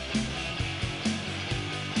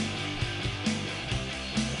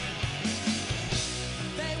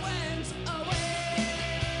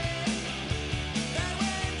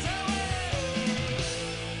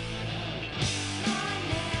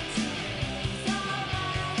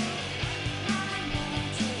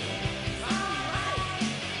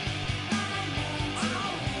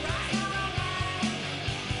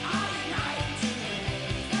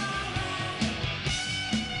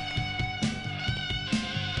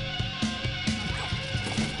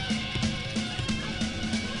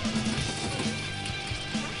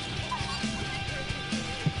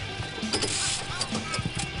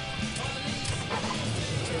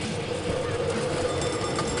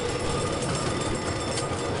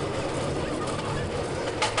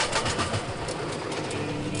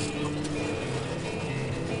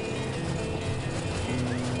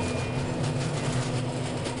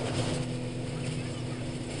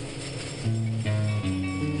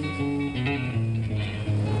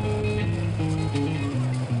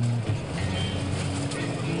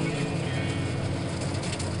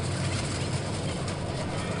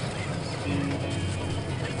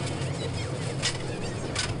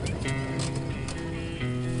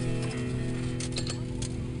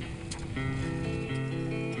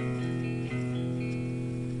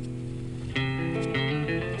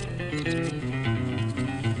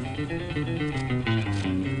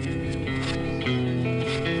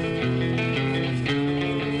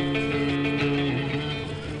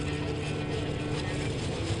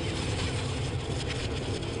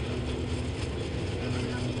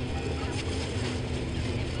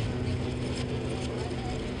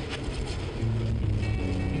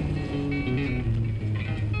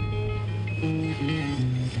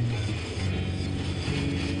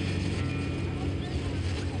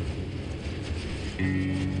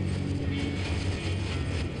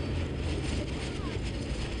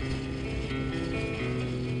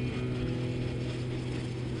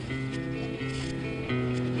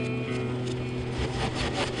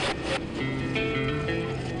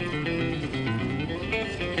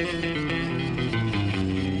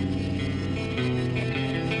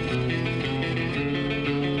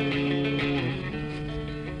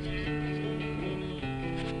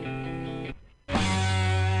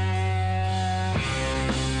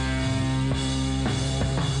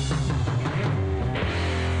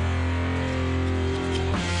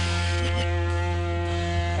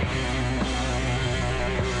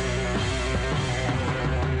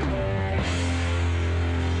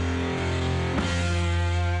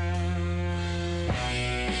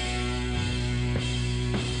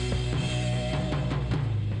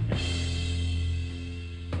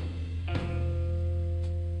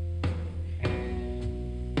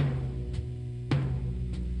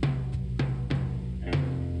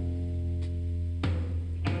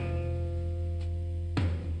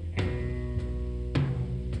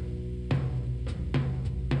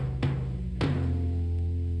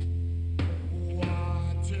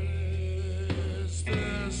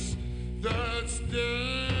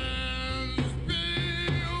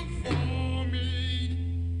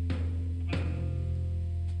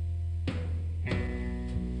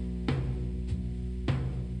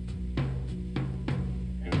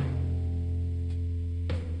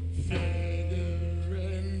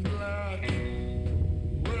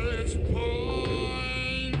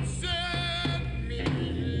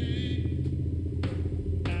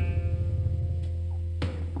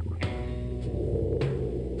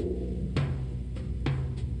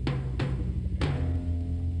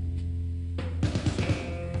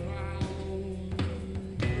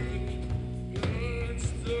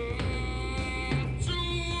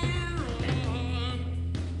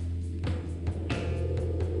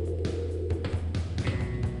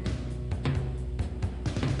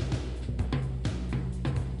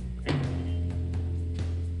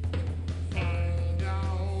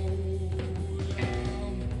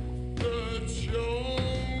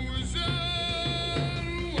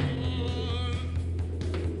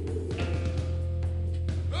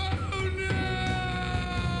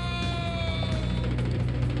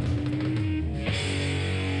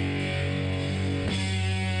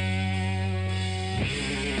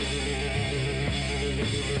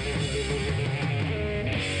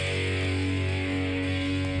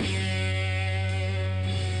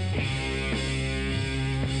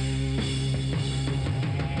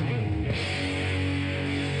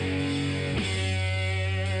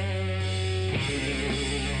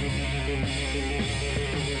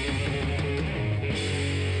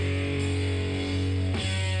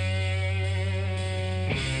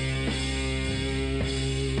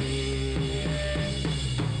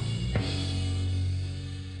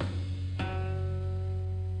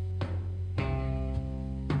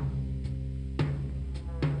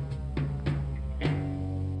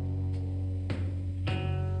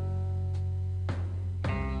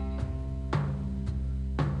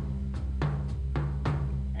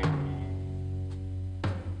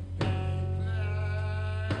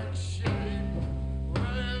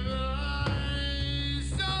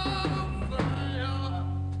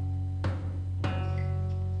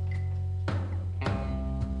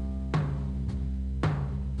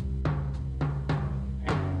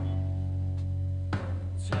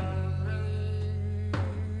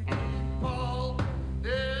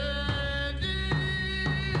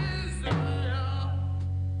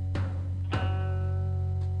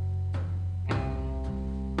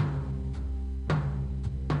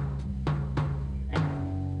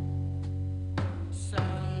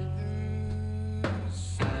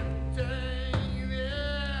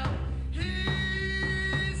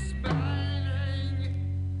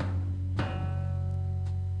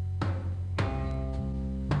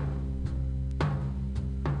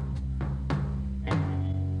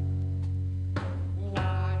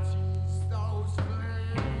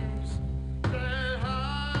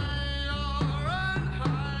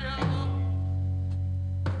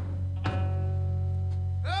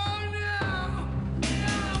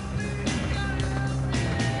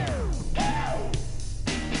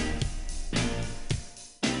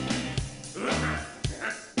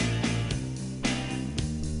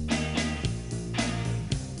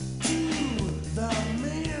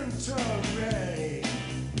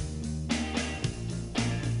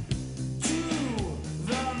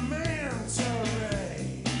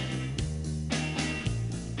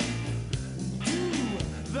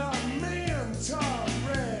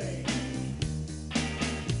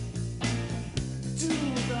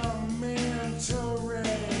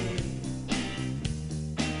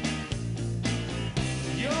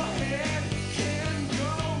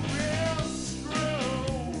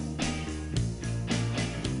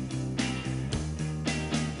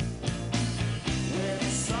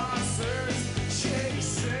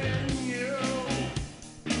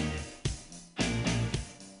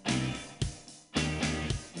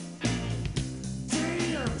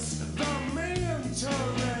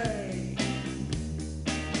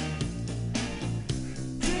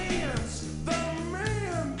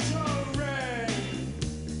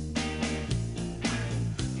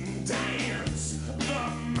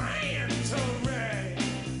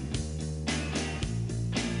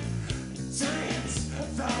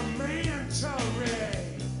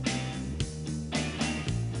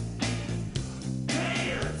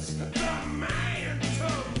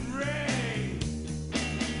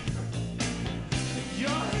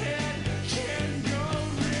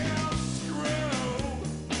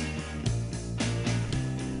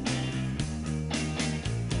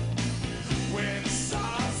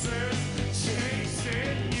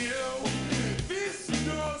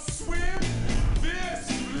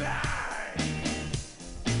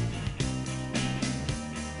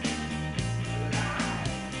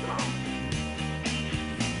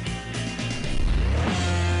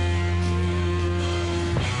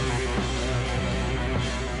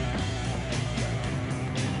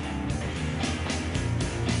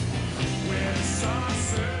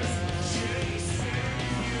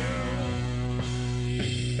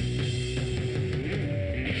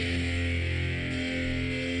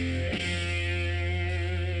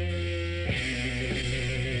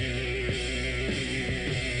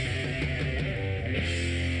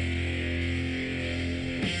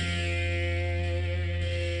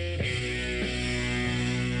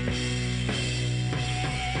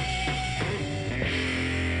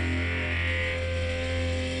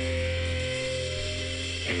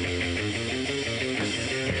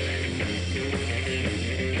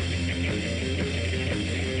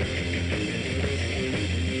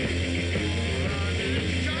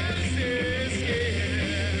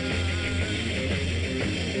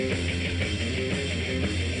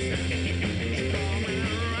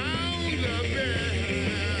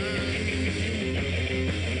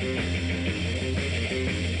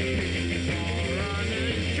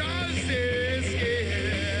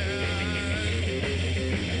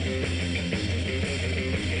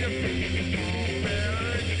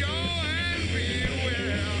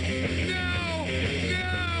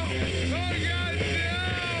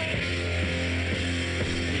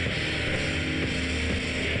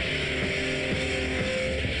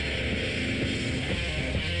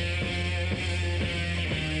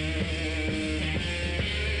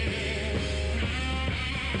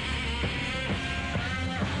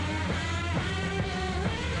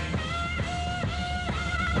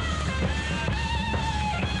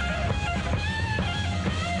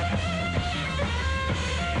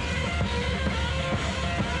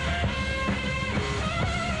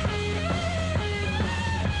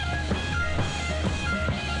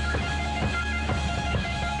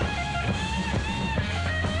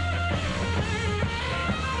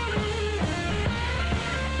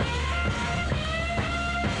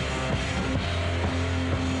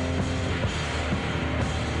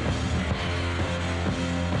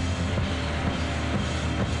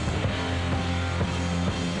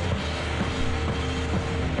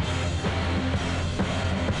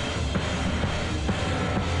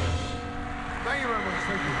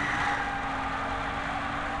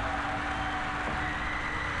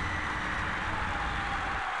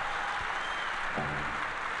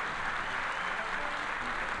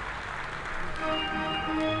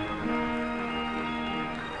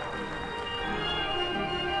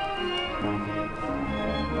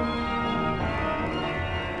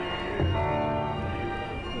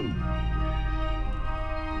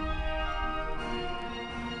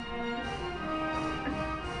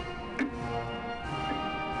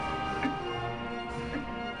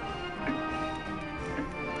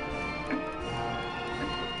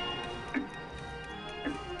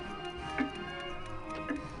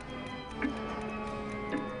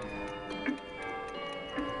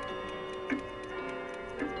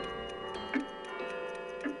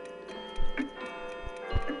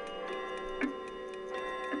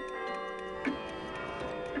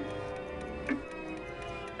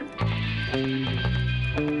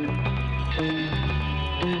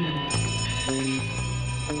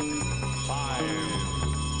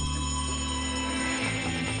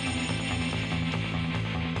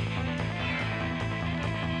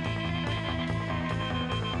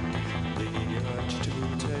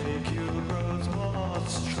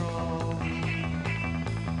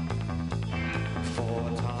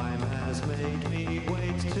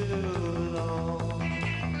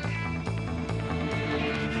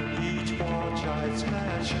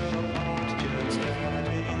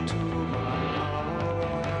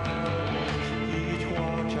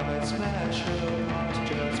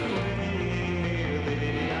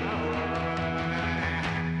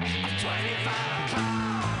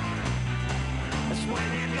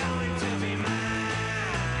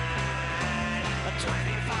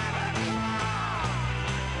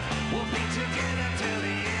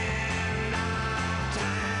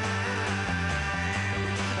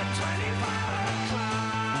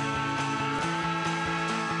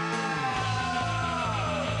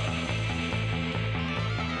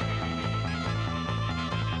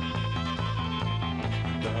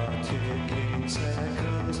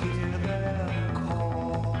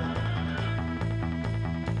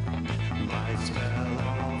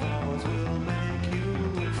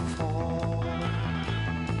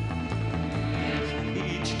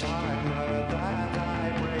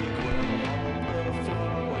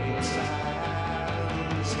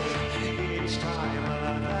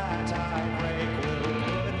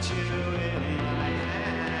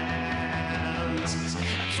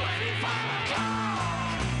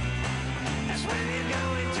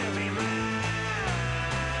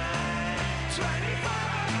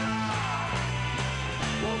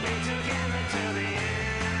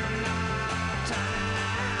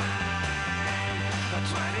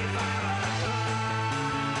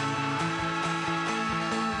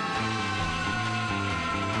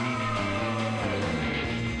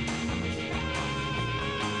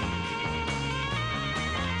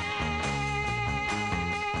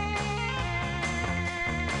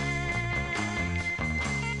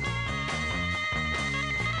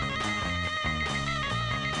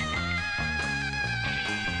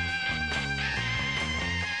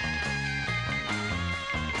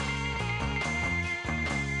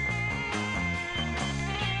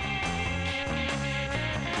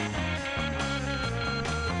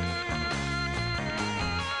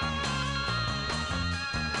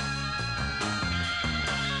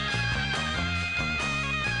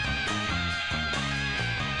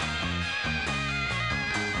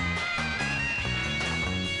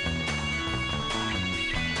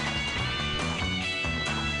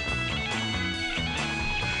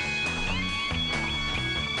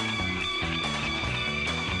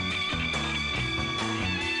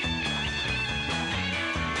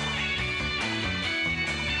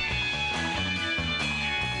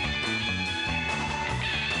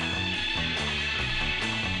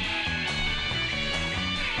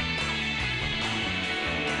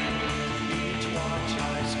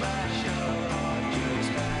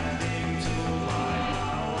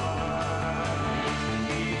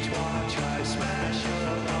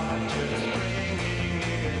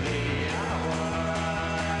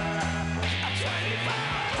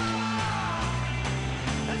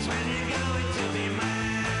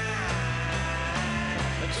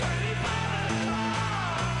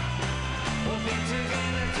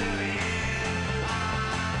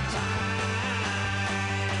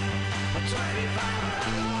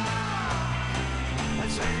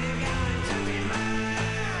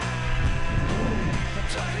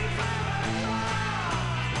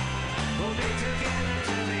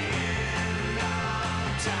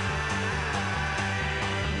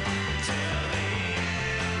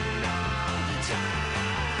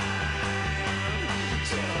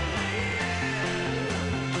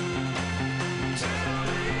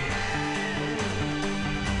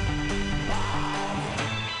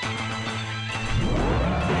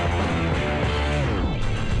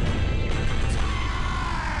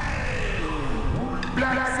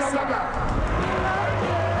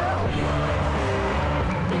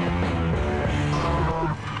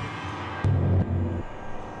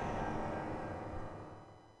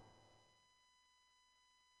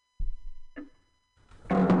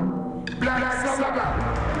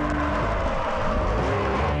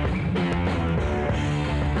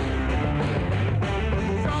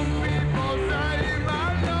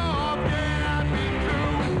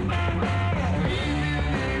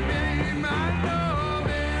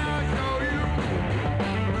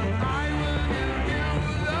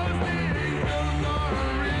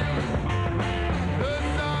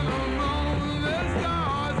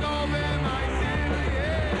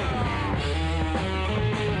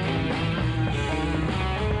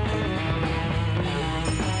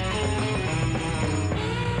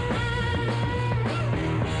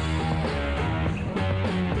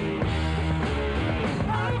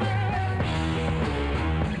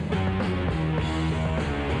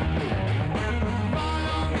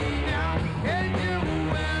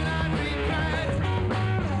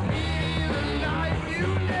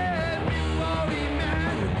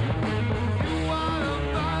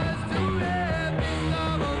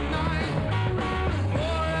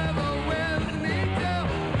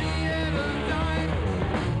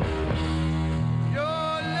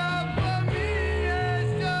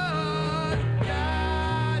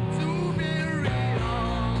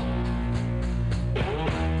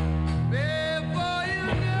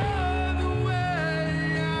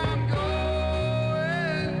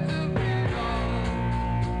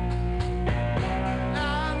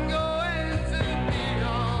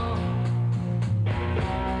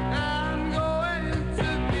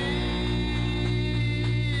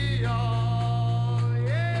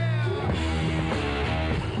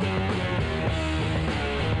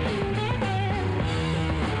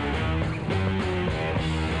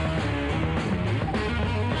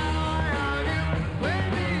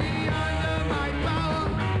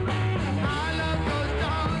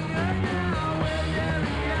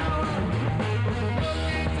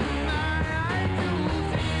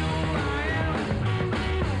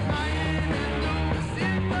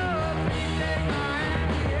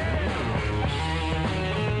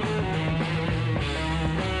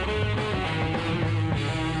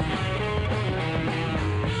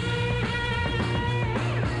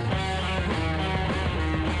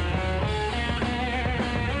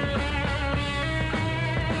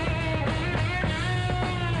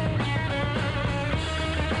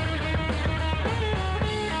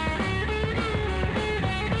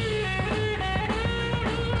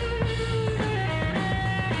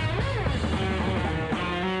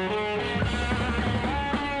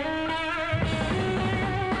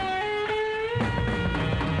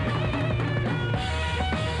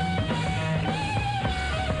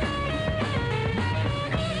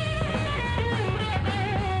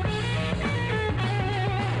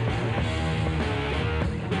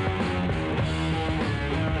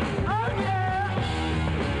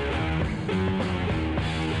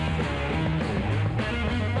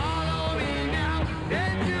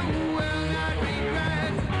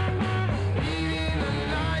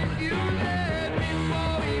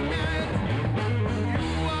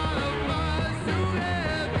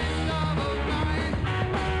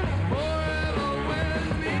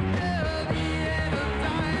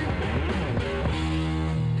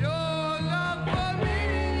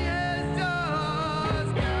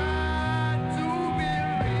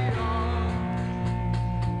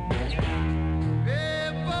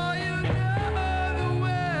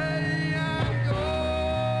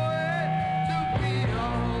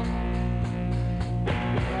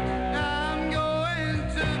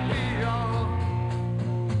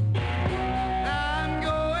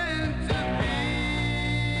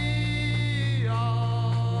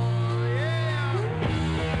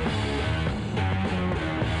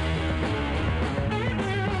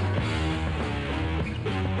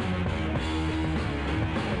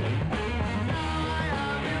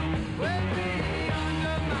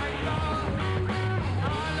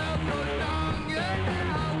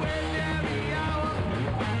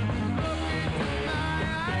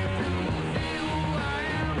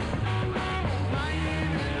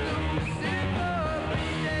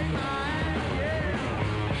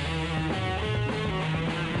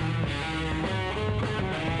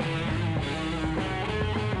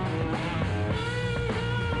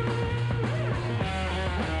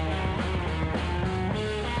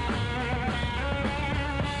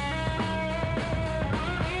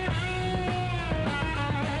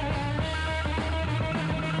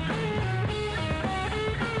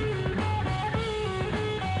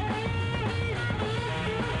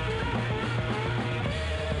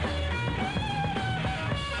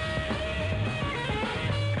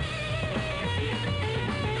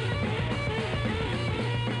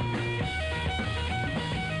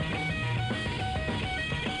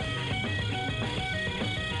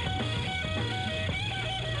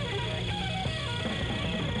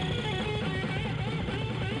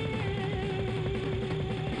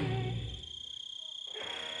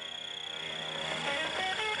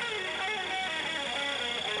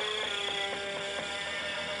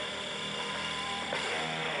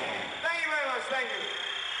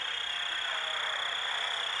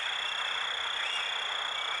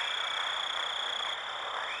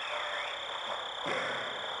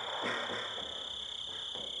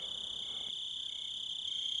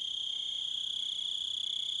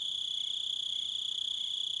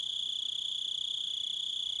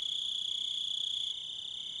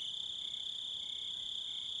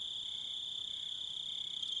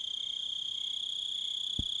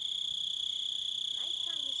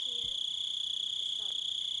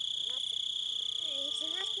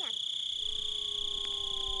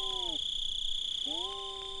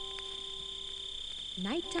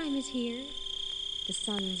 Nighttime is here. The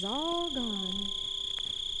sun's all gone.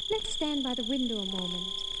 Let's stand by the window a moment.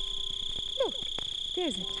 Look,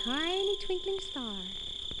 there's a tiny twinkling star.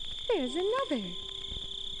 There's another.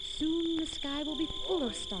 Soon the sky will be full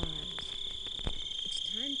of stars. It's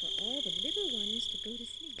time for all the little ones to go to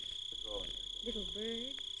sleep. Little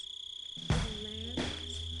birds, little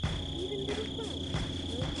lambs, even little flowers.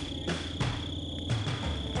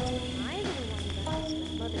 My little one does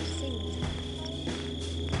what Mother sings at.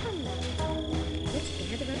 Come now, let's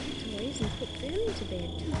gather up the toys and put them to bed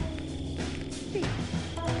too. There.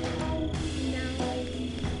 Now,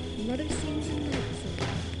 Mother sings a night song.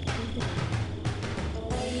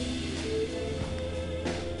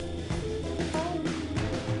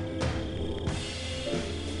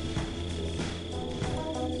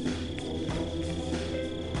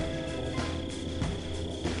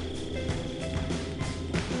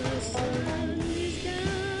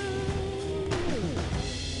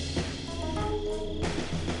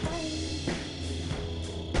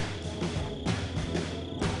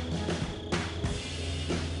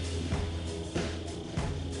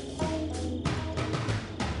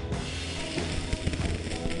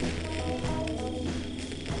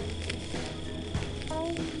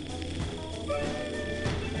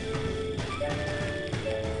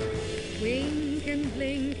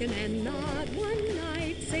 Blinking and not one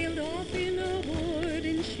night sailed off in a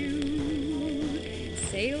wooden shoe,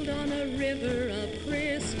 sailed on a river of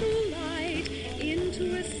crystal light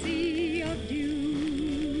into a sea of dew.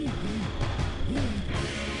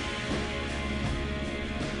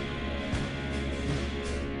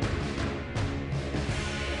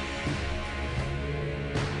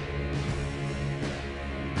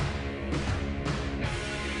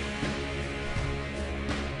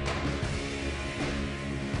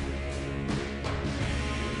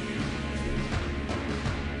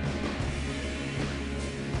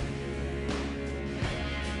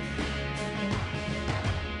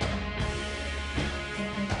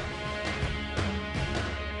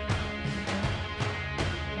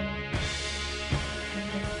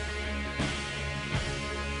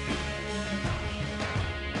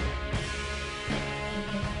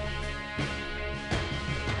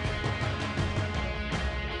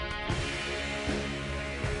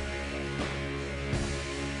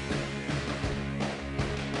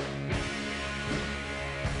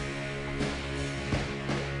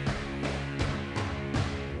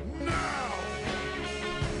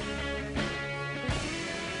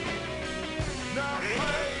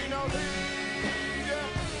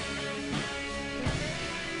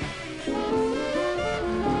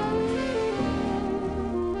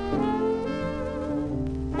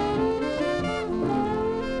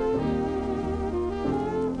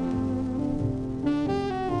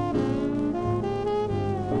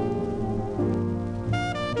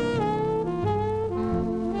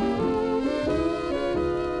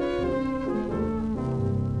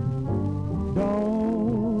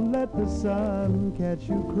 Sun catch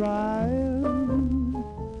you crying,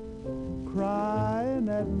 crying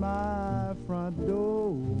at my front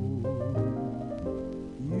door.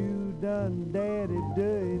 You done daddy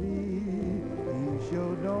dirty, he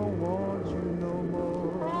sure don't want you no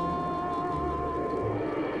more.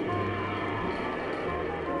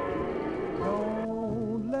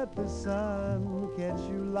 Don't let the sun catch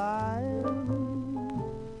you lying,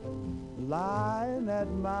 lying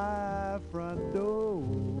at my front door.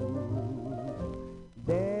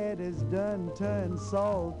 Daddy's done turned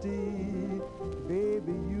salty,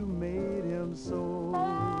 baby, you made him so.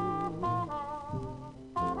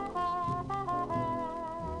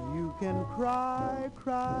 You can cry,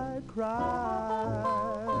 cry,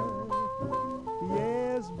 cry.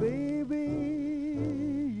 Yes, baby,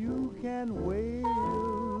 you can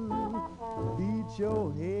wail, beat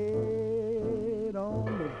your head on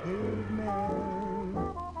the pavement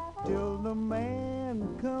till the man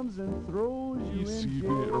comes and throws you in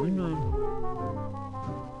jail.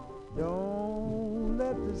 Don't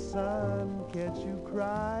let the sun catch you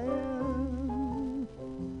crying,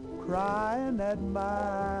 crying at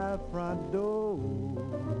my front door.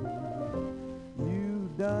 You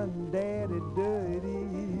done daddy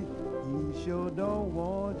dirty, he sure don't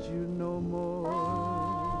want you no more.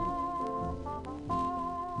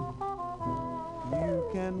 You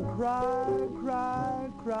can cry, cry,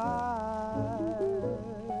 cry.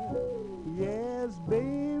 Yes,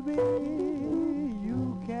 baby,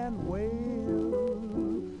 you can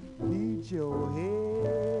wail, beat your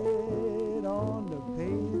head on the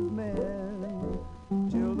pavement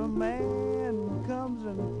till the man comes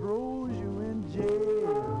and throws you in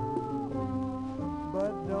jail.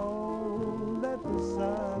 But don't let the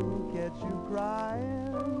sun catch you crying,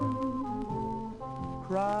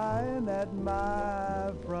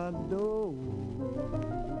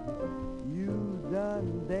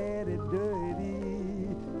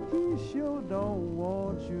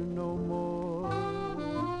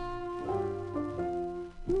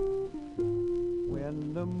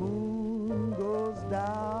 moon goes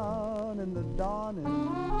down in the dawning,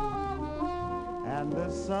 and the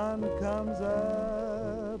sun comes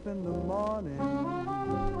up in the morning.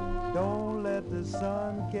 Don't let the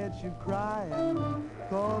sun catch you crying,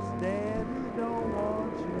 'cause Daddy don't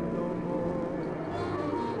want you no more.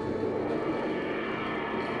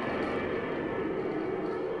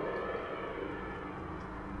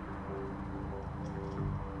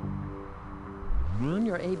 Learn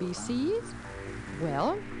your ABCs?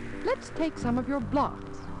 Well, let's take some of your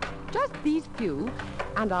blocks. Just these few,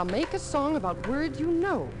 and I'll make a song about words you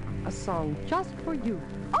know. A song just for you.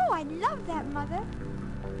 Oh, I love that, Mother.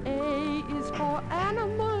 A is for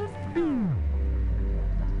animals. B.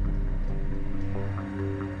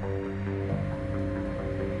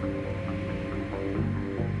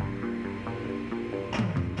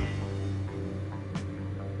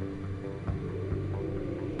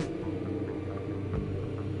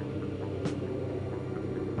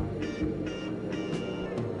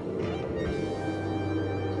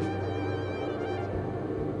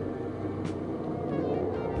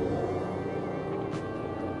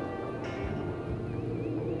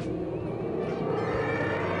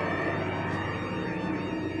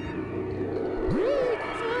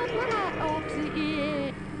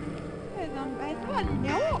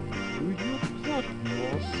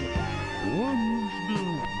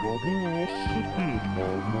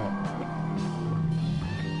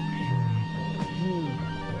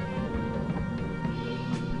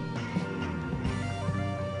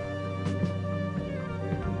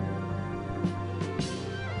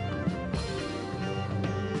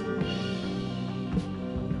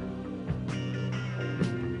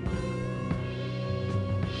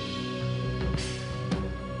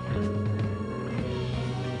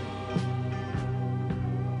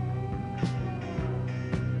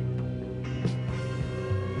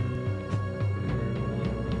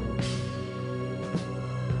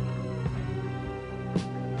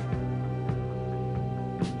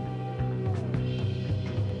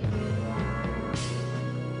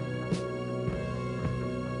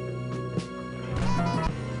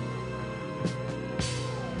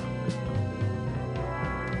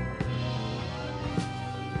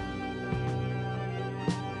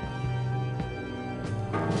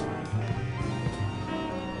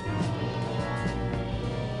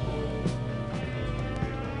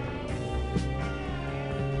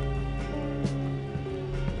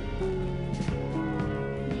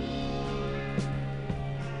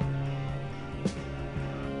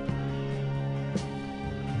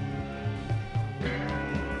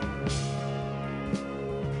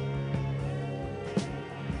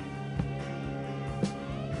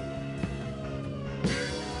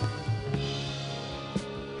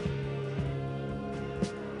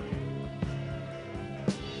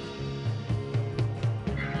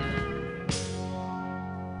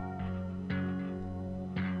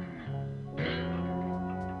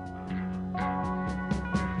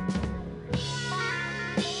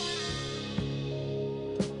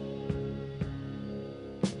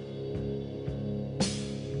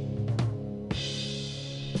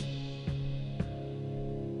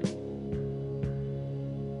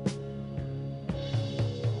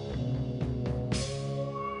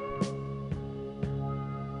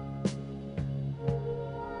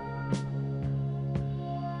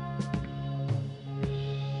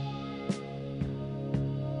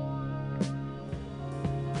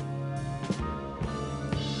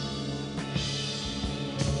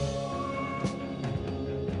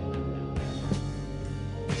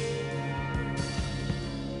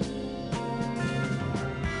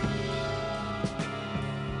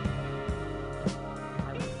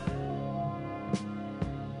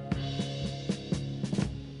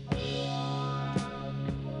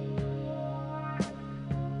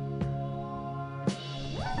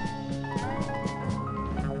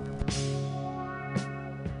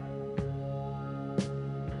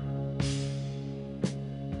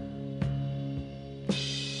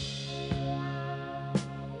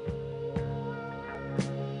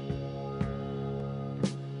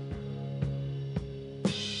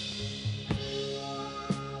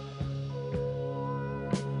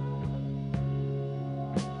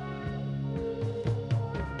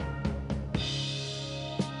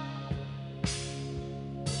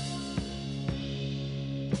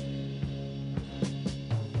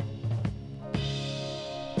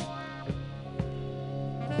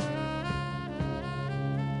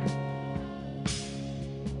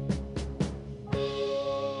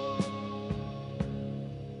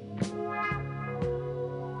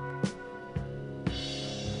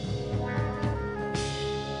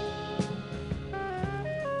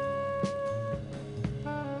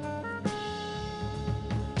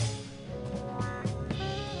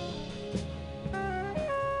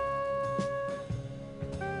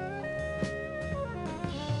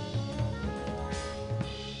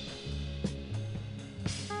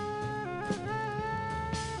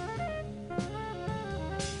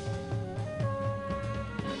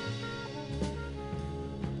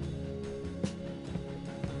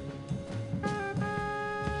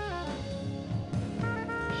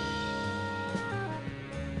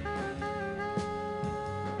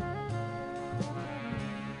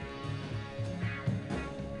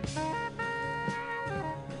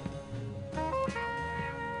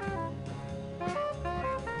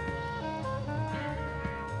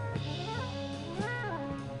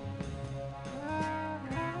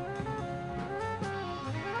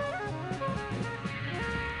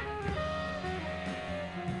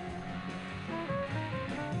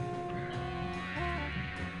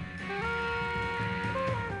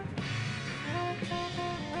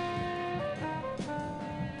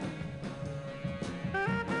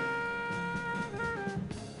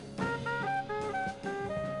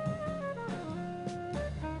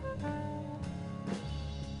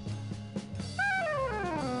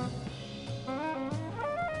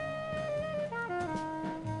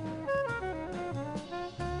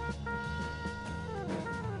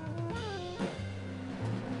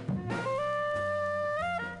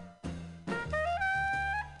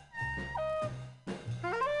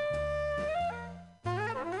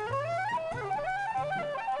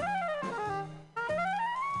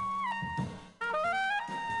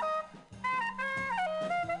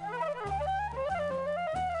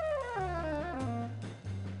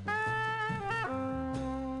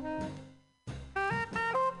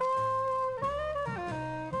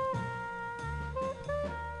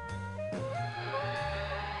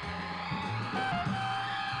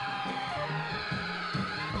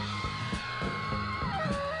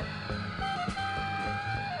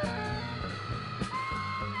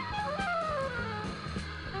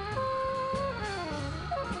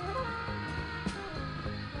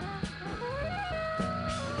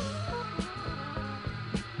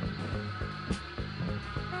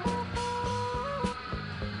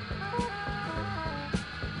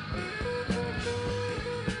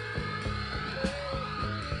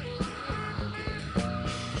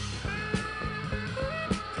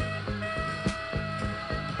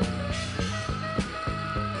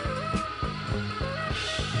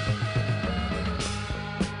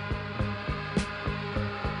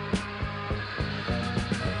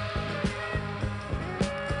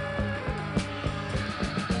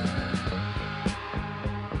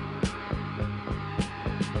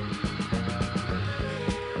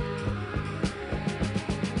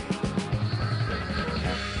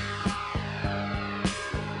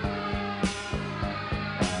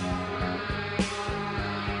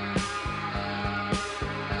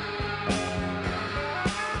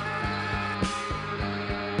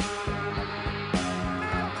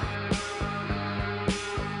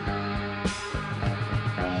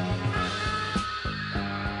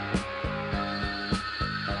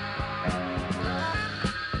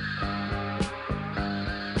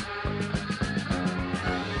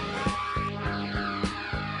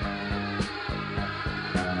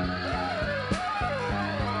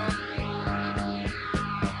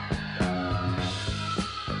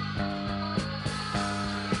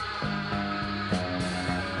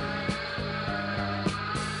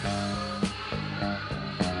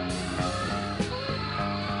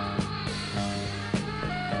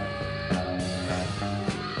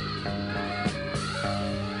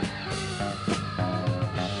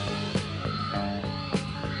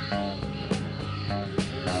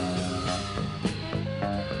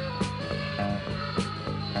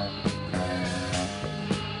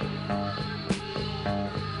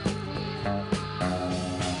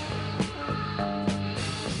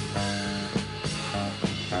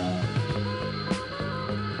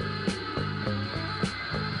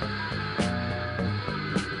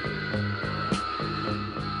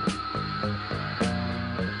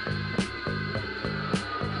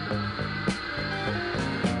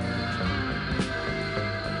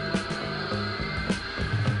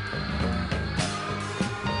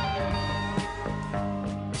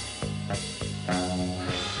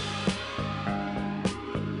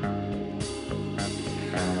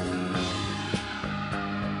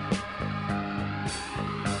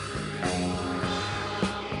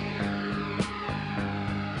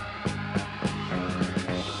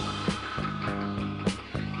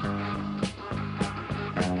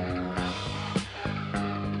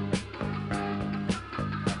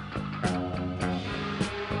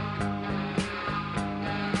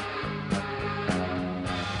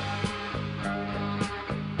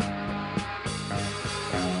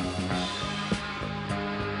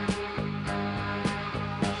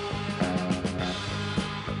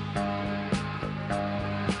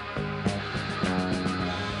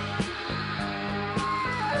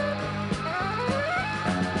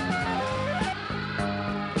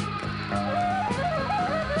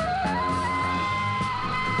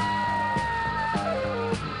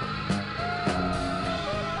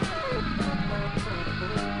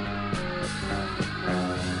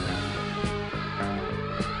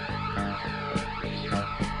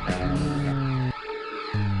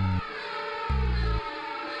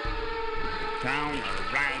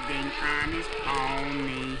 riding on his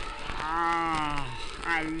pony. Ah,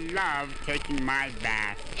 I love taking my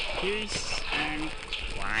bath. Peace and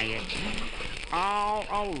quiet. All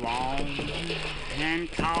alone.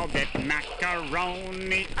 And called it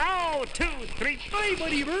macaroni. Oh, 2, 3. Hi,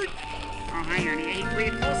 buddy, Bert. Oh, hi, Ernie. Hey, will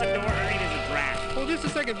you close the door? Ernie, there's a draft. Oh, just a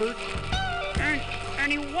second, Bert.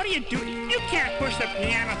 Ernie, what are you doing? You can't push the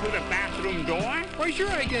piano through the bathroom door. Why, sure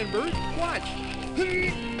I can, Bert. Watch.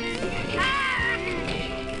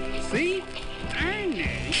 See? Ernie,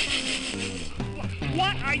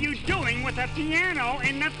 what are you doing with a piano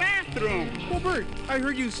in the bathroom? Well, Bert, I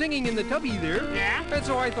heard you singing in the tubby there. Yeah? And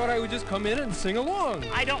so I thought I would just come in and sing along.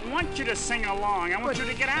 I don't want you to sing along. I want you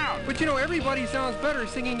to get out. But, you know, everybody sounds better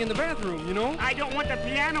singing in the bathroom, you know? I don't want the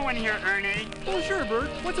piano in here, Ernie. Well, sure, Bert.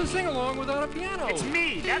 What's a sing-along without a piano? It's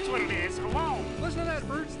me. That's what it is. Alone. Listen to that,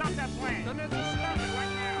 Bert. Stop that playing. Doesn't it just stop it right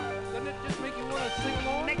now? Doesn't it just make you want to sing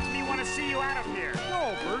along? Makes me want to see you out of here.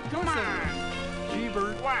 No, Bert. Come on. Gee,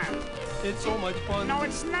 Bert. What? It's so much fun. No,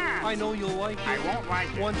 it's not. I know you'll like it. I won't like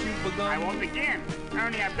it. Once you've begun. I won't begin.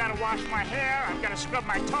 Ernie, I've got to wash my hair. I've got to scrub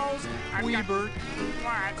my toes. Bert.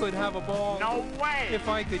 What? Could have a ball. No way. If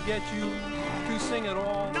I could get you to sing at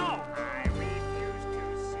all. No. I refuse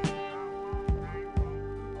to sing.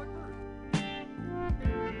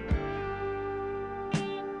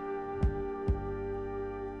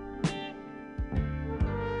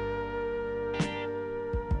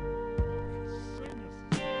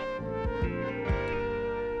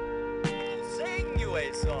 Sing you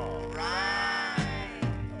a song.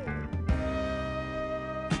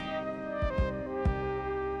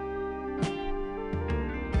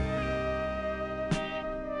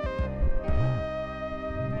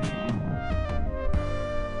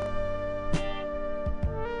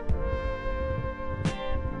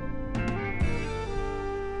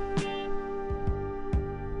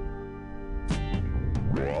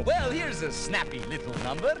 Well, here's a snappy little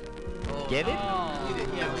number. Get it?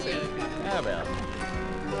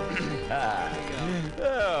 Ah,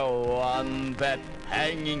 well. One bat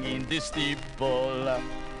hanging in the steeple.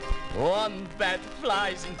 One bat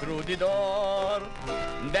flies in through the door.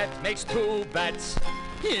 That makes 2 bats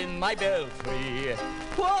in my belfry.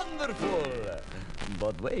 Wonderful!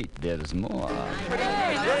 But wait, there's more.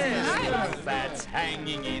 There's 2 bats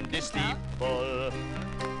hanging in the steeple.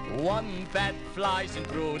 One bat flies in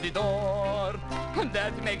through the door.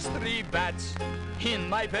 That makes 3 bats in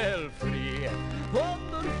my belfry.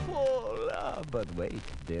 Wonderful! But wait,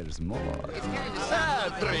 there's more.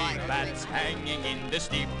 3 bats hanging in the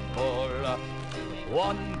steeple.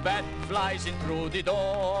 One bat flies in through the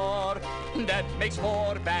door. That makes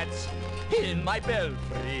 4 bats in my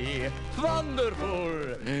belfry.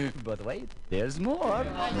 Wonderful! But wait, there's more.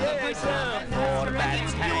 Yes, 4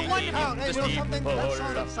 bats hanging in the steeple.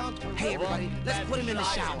 Hey, everybody, let's put him in the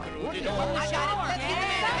shower.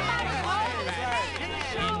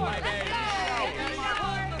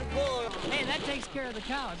 Hey, that takes care of the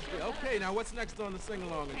couch. Okay, now what's next on the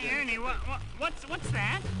sing-along again? Hey, Ernie, what's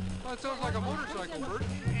that? Well, it sounds like a motorcycle, Bert.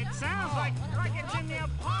 It sounds like it's in the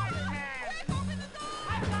apartment.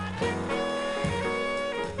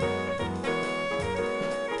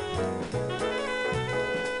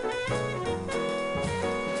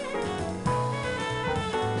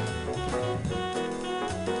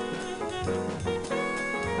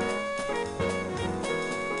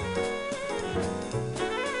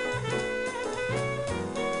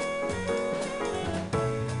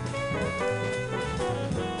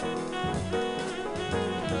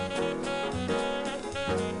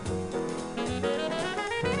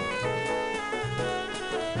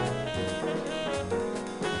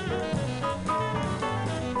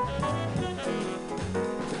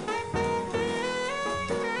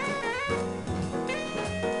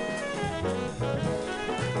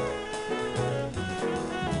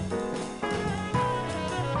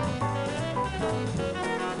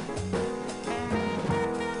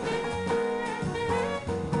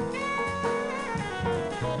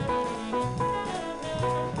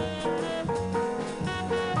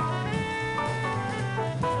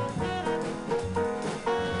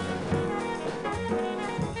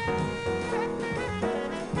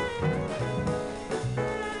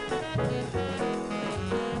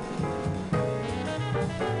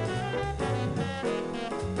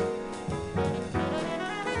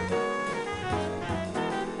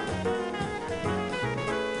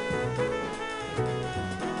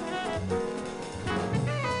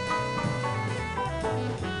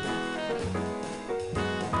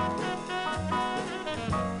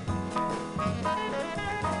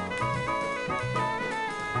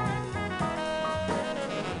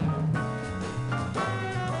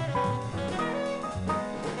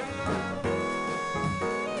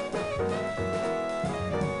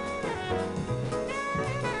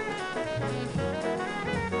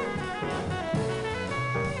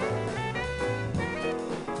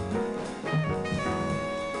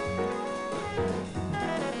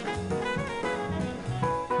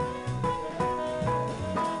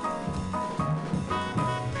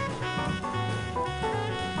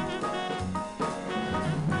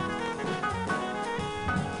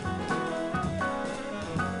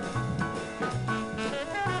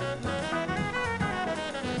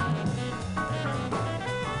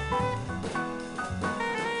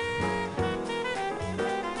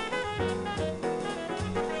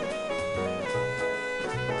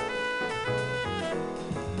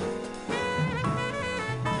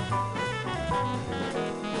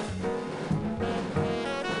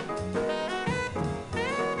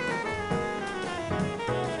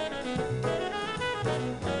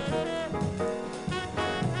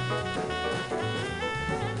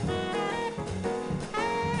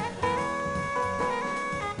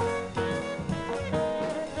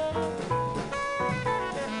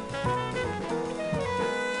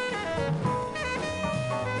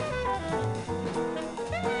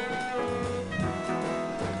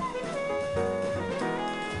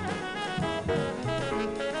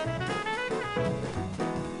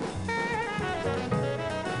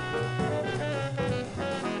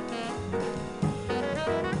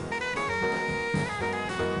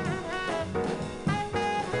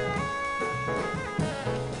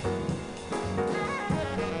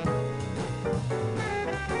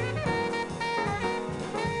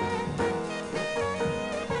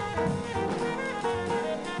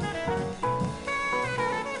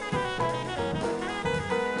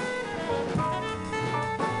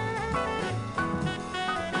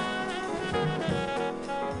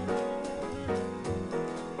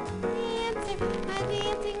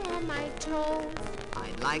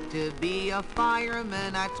 like to be a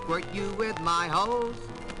fireman. I'd squirt you with my hose.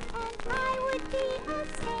 And I would be a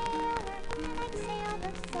sailor, and I'd sail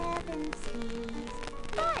the seven seas.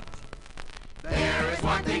 But there is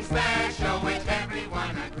one thing special which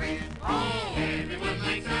everyone agrees. Oh, everyone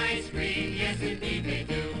likes ice cream. Yes, indeed they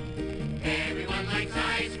do. Everyone likes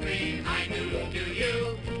ice cream. I do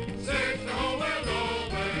you? Search the whole world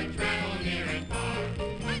over, travel near and far.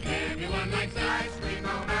 Everyone likes ice cream,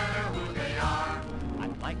 no matter who they are.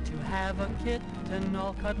 I'd like to have a kitten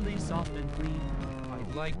all cuddly, soft and clean.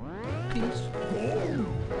 I'd like peace.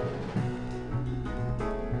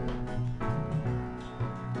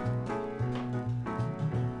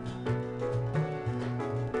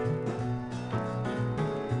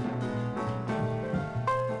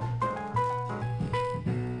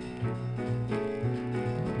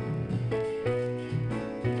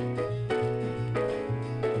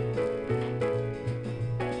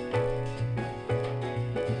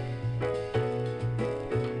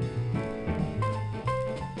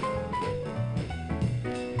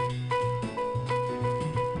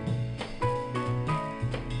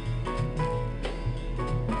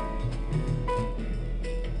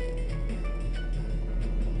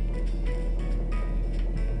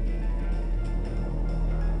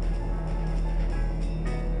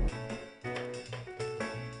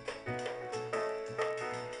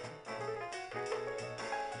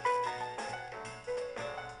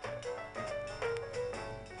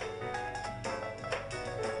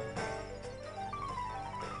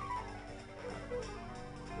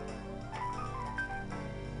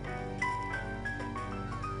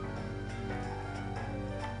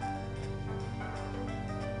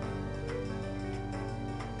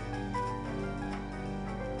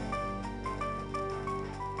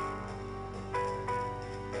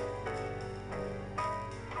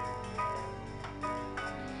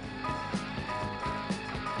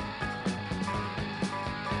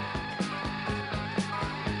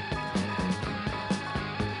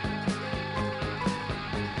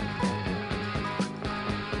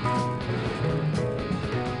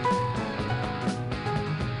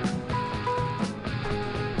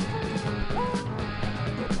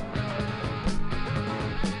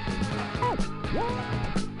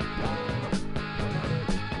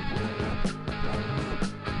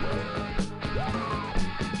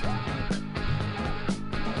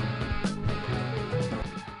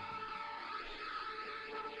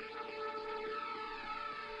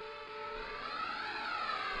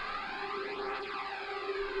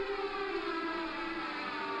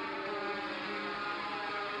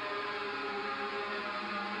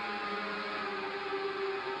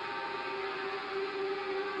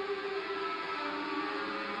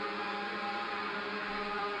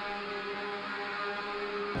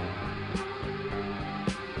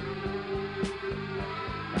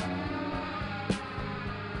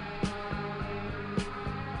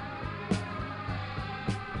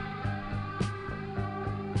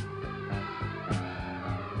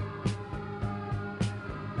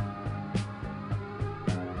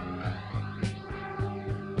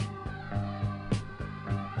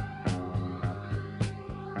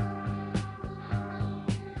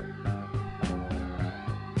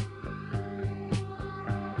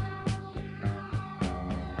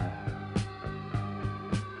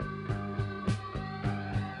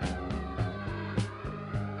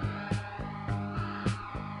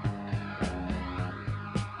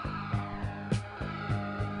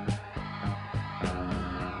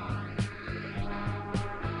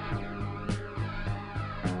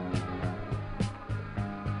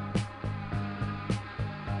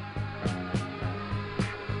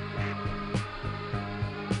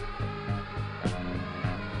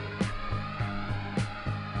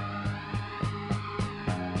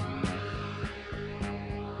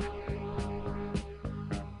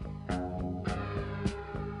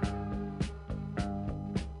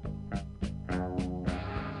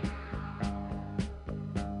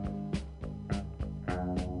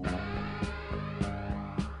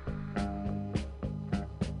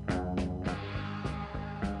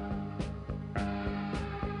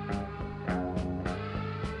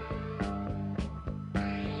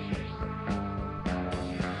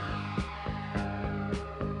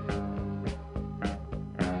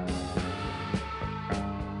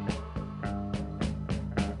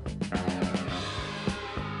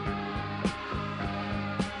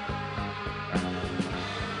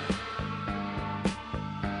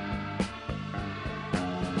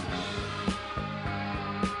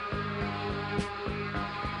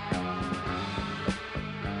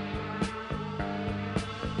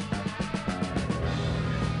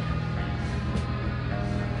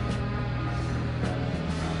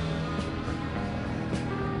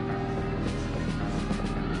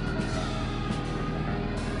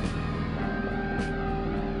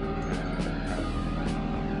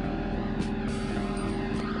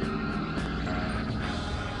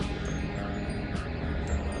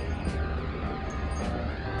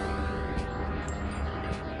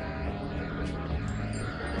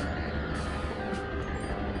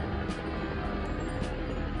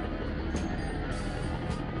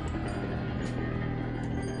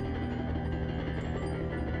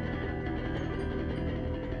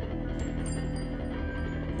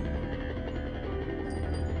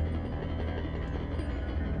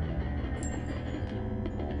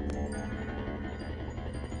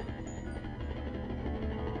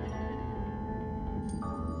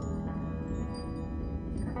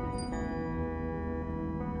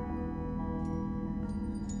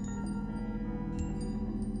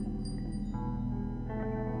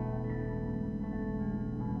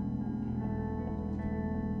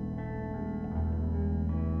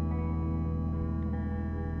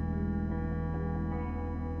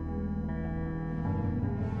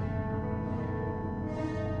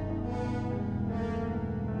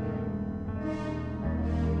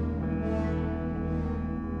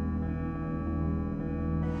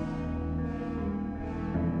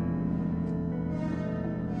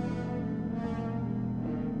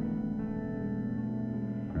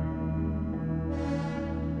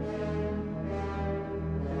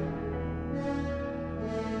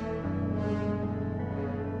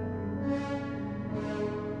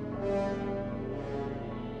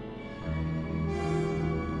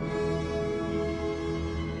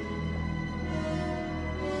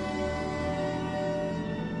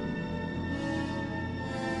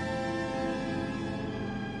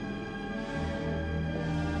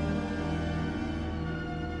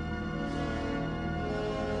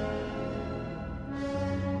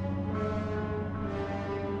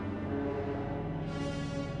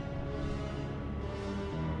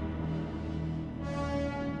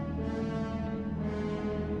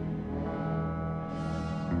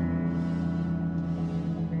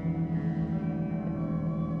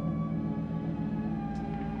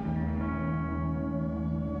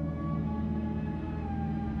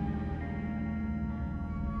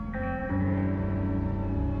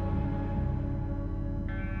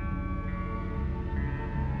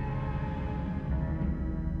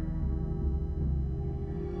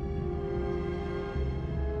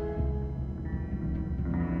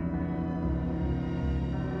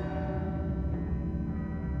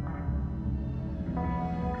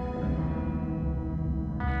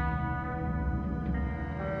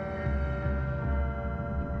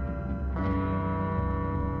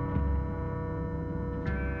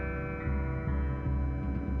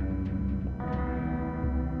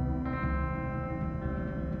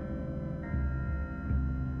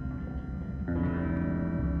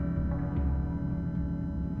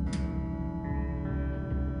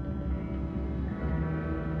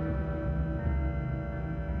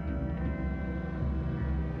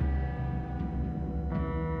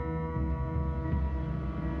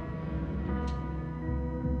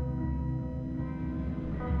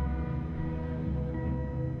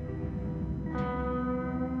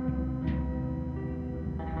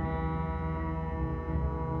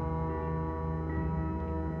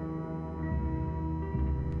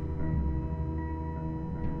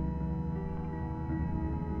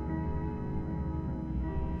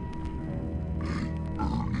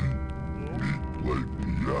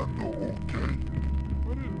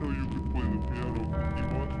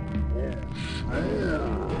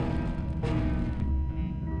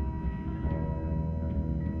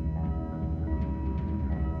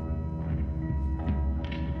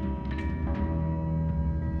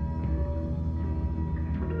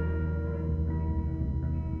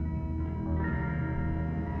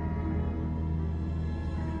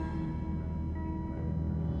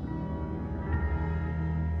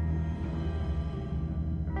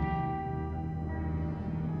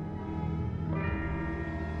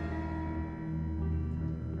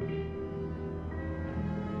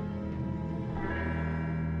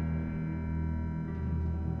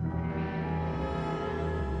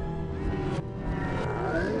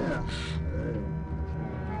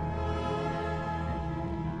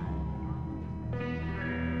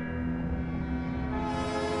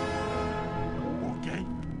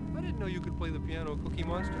 play the piano, Cookie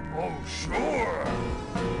Monster? Oh, sure. Play the piano, Cookie Monster? Oh, sure.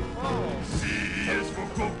 Oh. C is for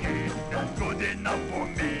cookie, that's good enough for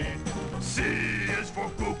me. C is for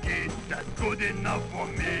cookie, that's good enough for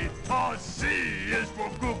me. Oh, C is for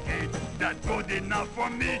cookie, that's good enough for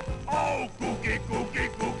me. Oh, cookie, cookie,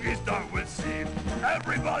 cookie, start with C.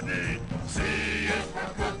 Everybody, C is for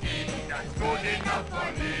cookie, that's good enough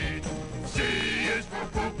for me. C is for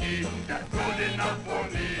cookie, that's good enough for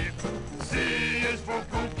me. C is for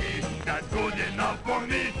cookie, that's good enough for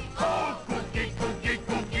me. Oh, cookie, cookie,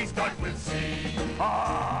 cookie, start with C.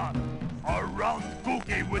 Ah, a round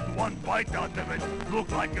cookie with one bite out of it look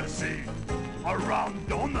like a C. A round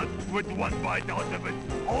donut with one bite out of it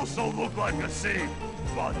also look like a C.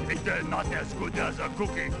 But it's not as good as a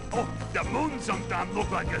cookie. Oh, the moon sometimes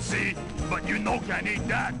look like a C, but you know can't eat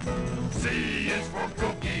that. C is for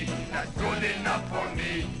cookie, that's good enough for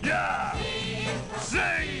me. Yeah!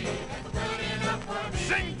 Sing!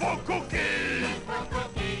 Sing for cookie!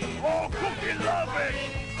 Oh, cookie love it!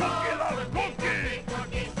 Cookie love cookie!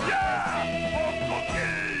 Yeah! Oh,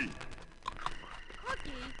 cookie!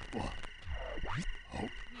 Cookie? What? Oh.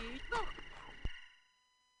 Here's look.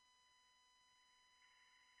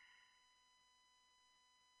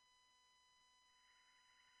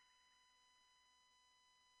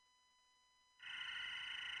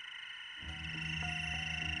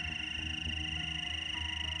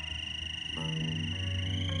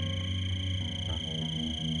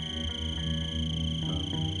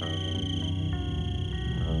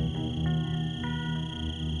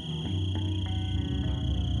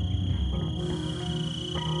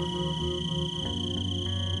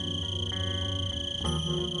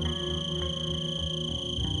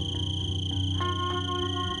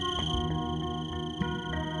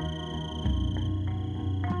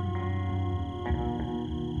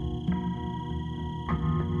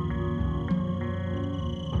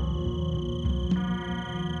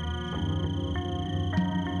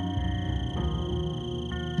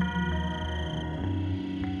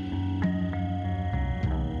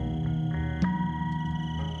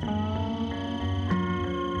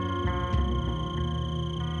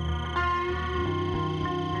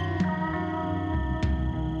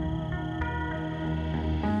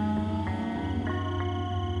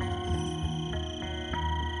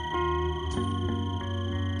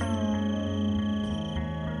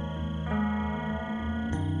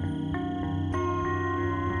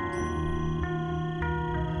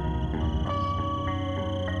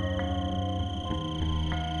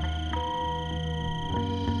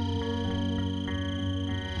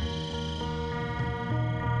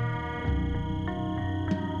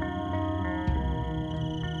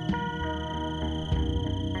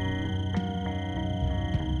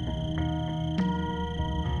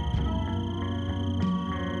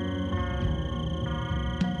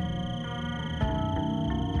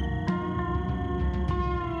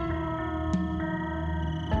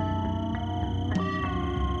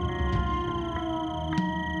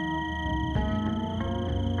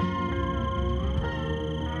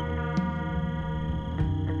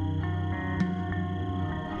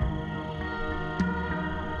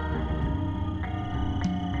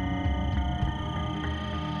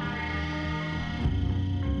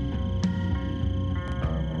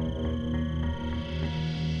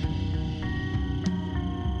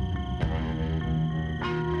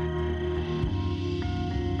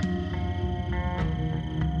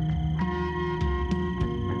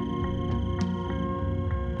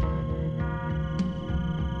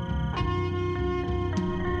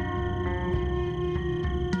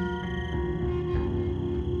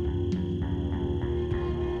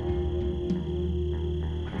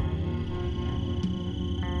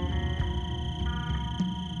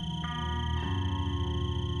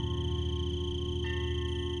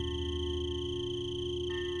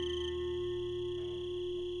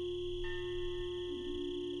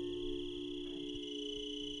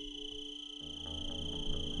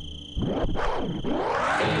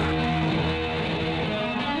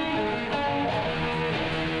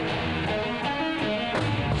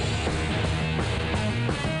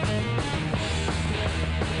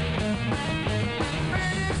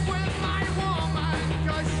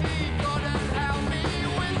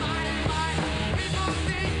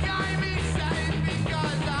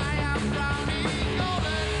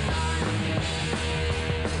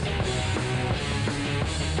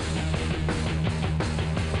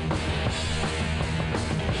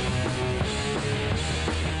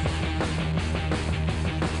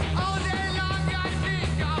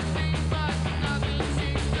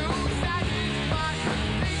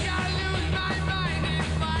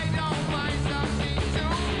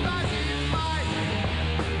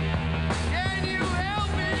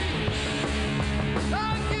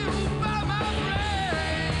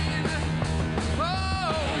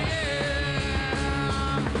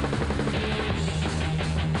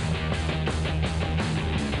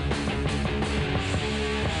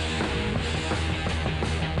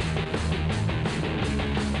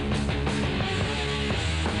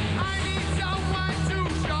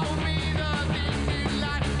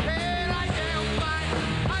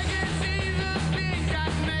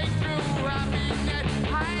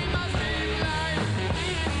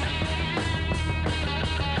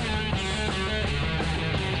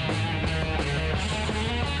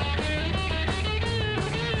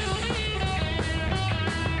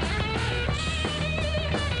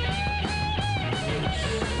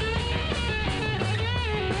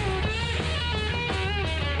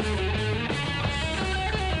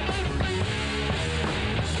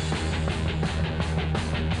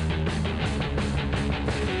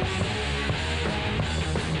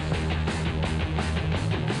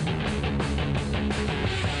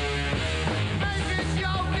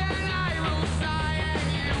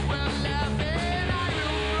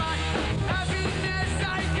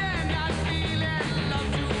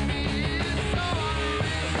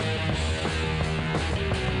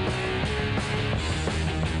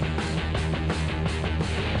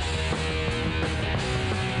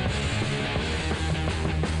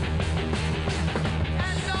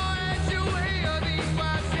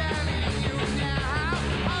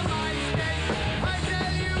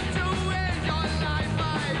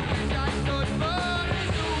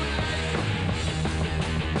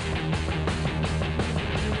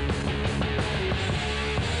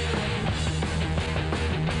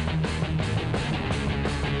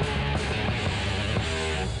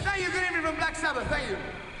 you?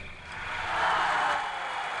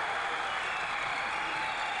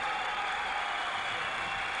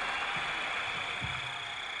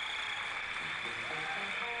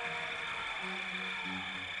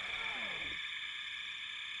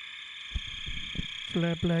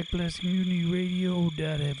 FlatBlackPlastic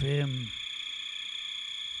MutinyRadio.fm.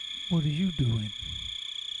 What are you doing?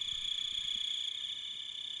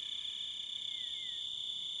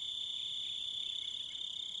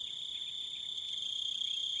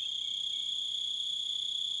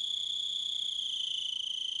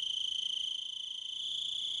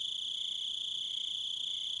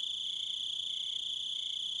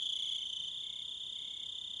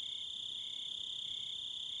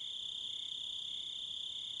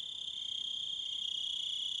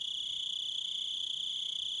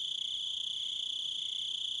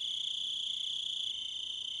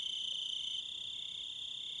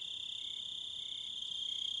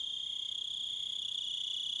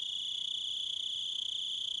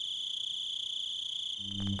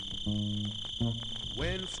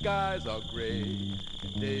 When skies are gray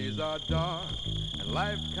and days are dark and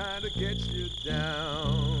life kinda gets you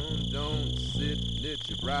down, don't sit, knit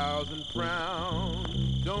your brows and frown.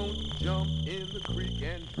 Don't jump in the creek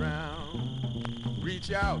and drown.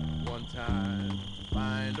 Reach out one time to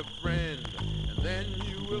find a friend, and then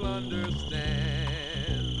you will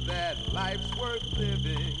understand that life's worth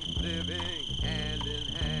living, living hand in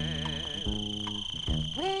hand.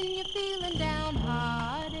 When you're feeling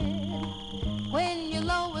downhearted, when you're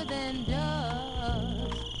lower than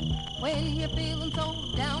dust, when you're feeling so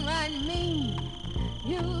downright mean,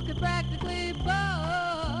 you could practically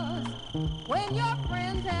bust. When your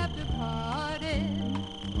friends have departed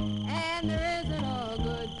and there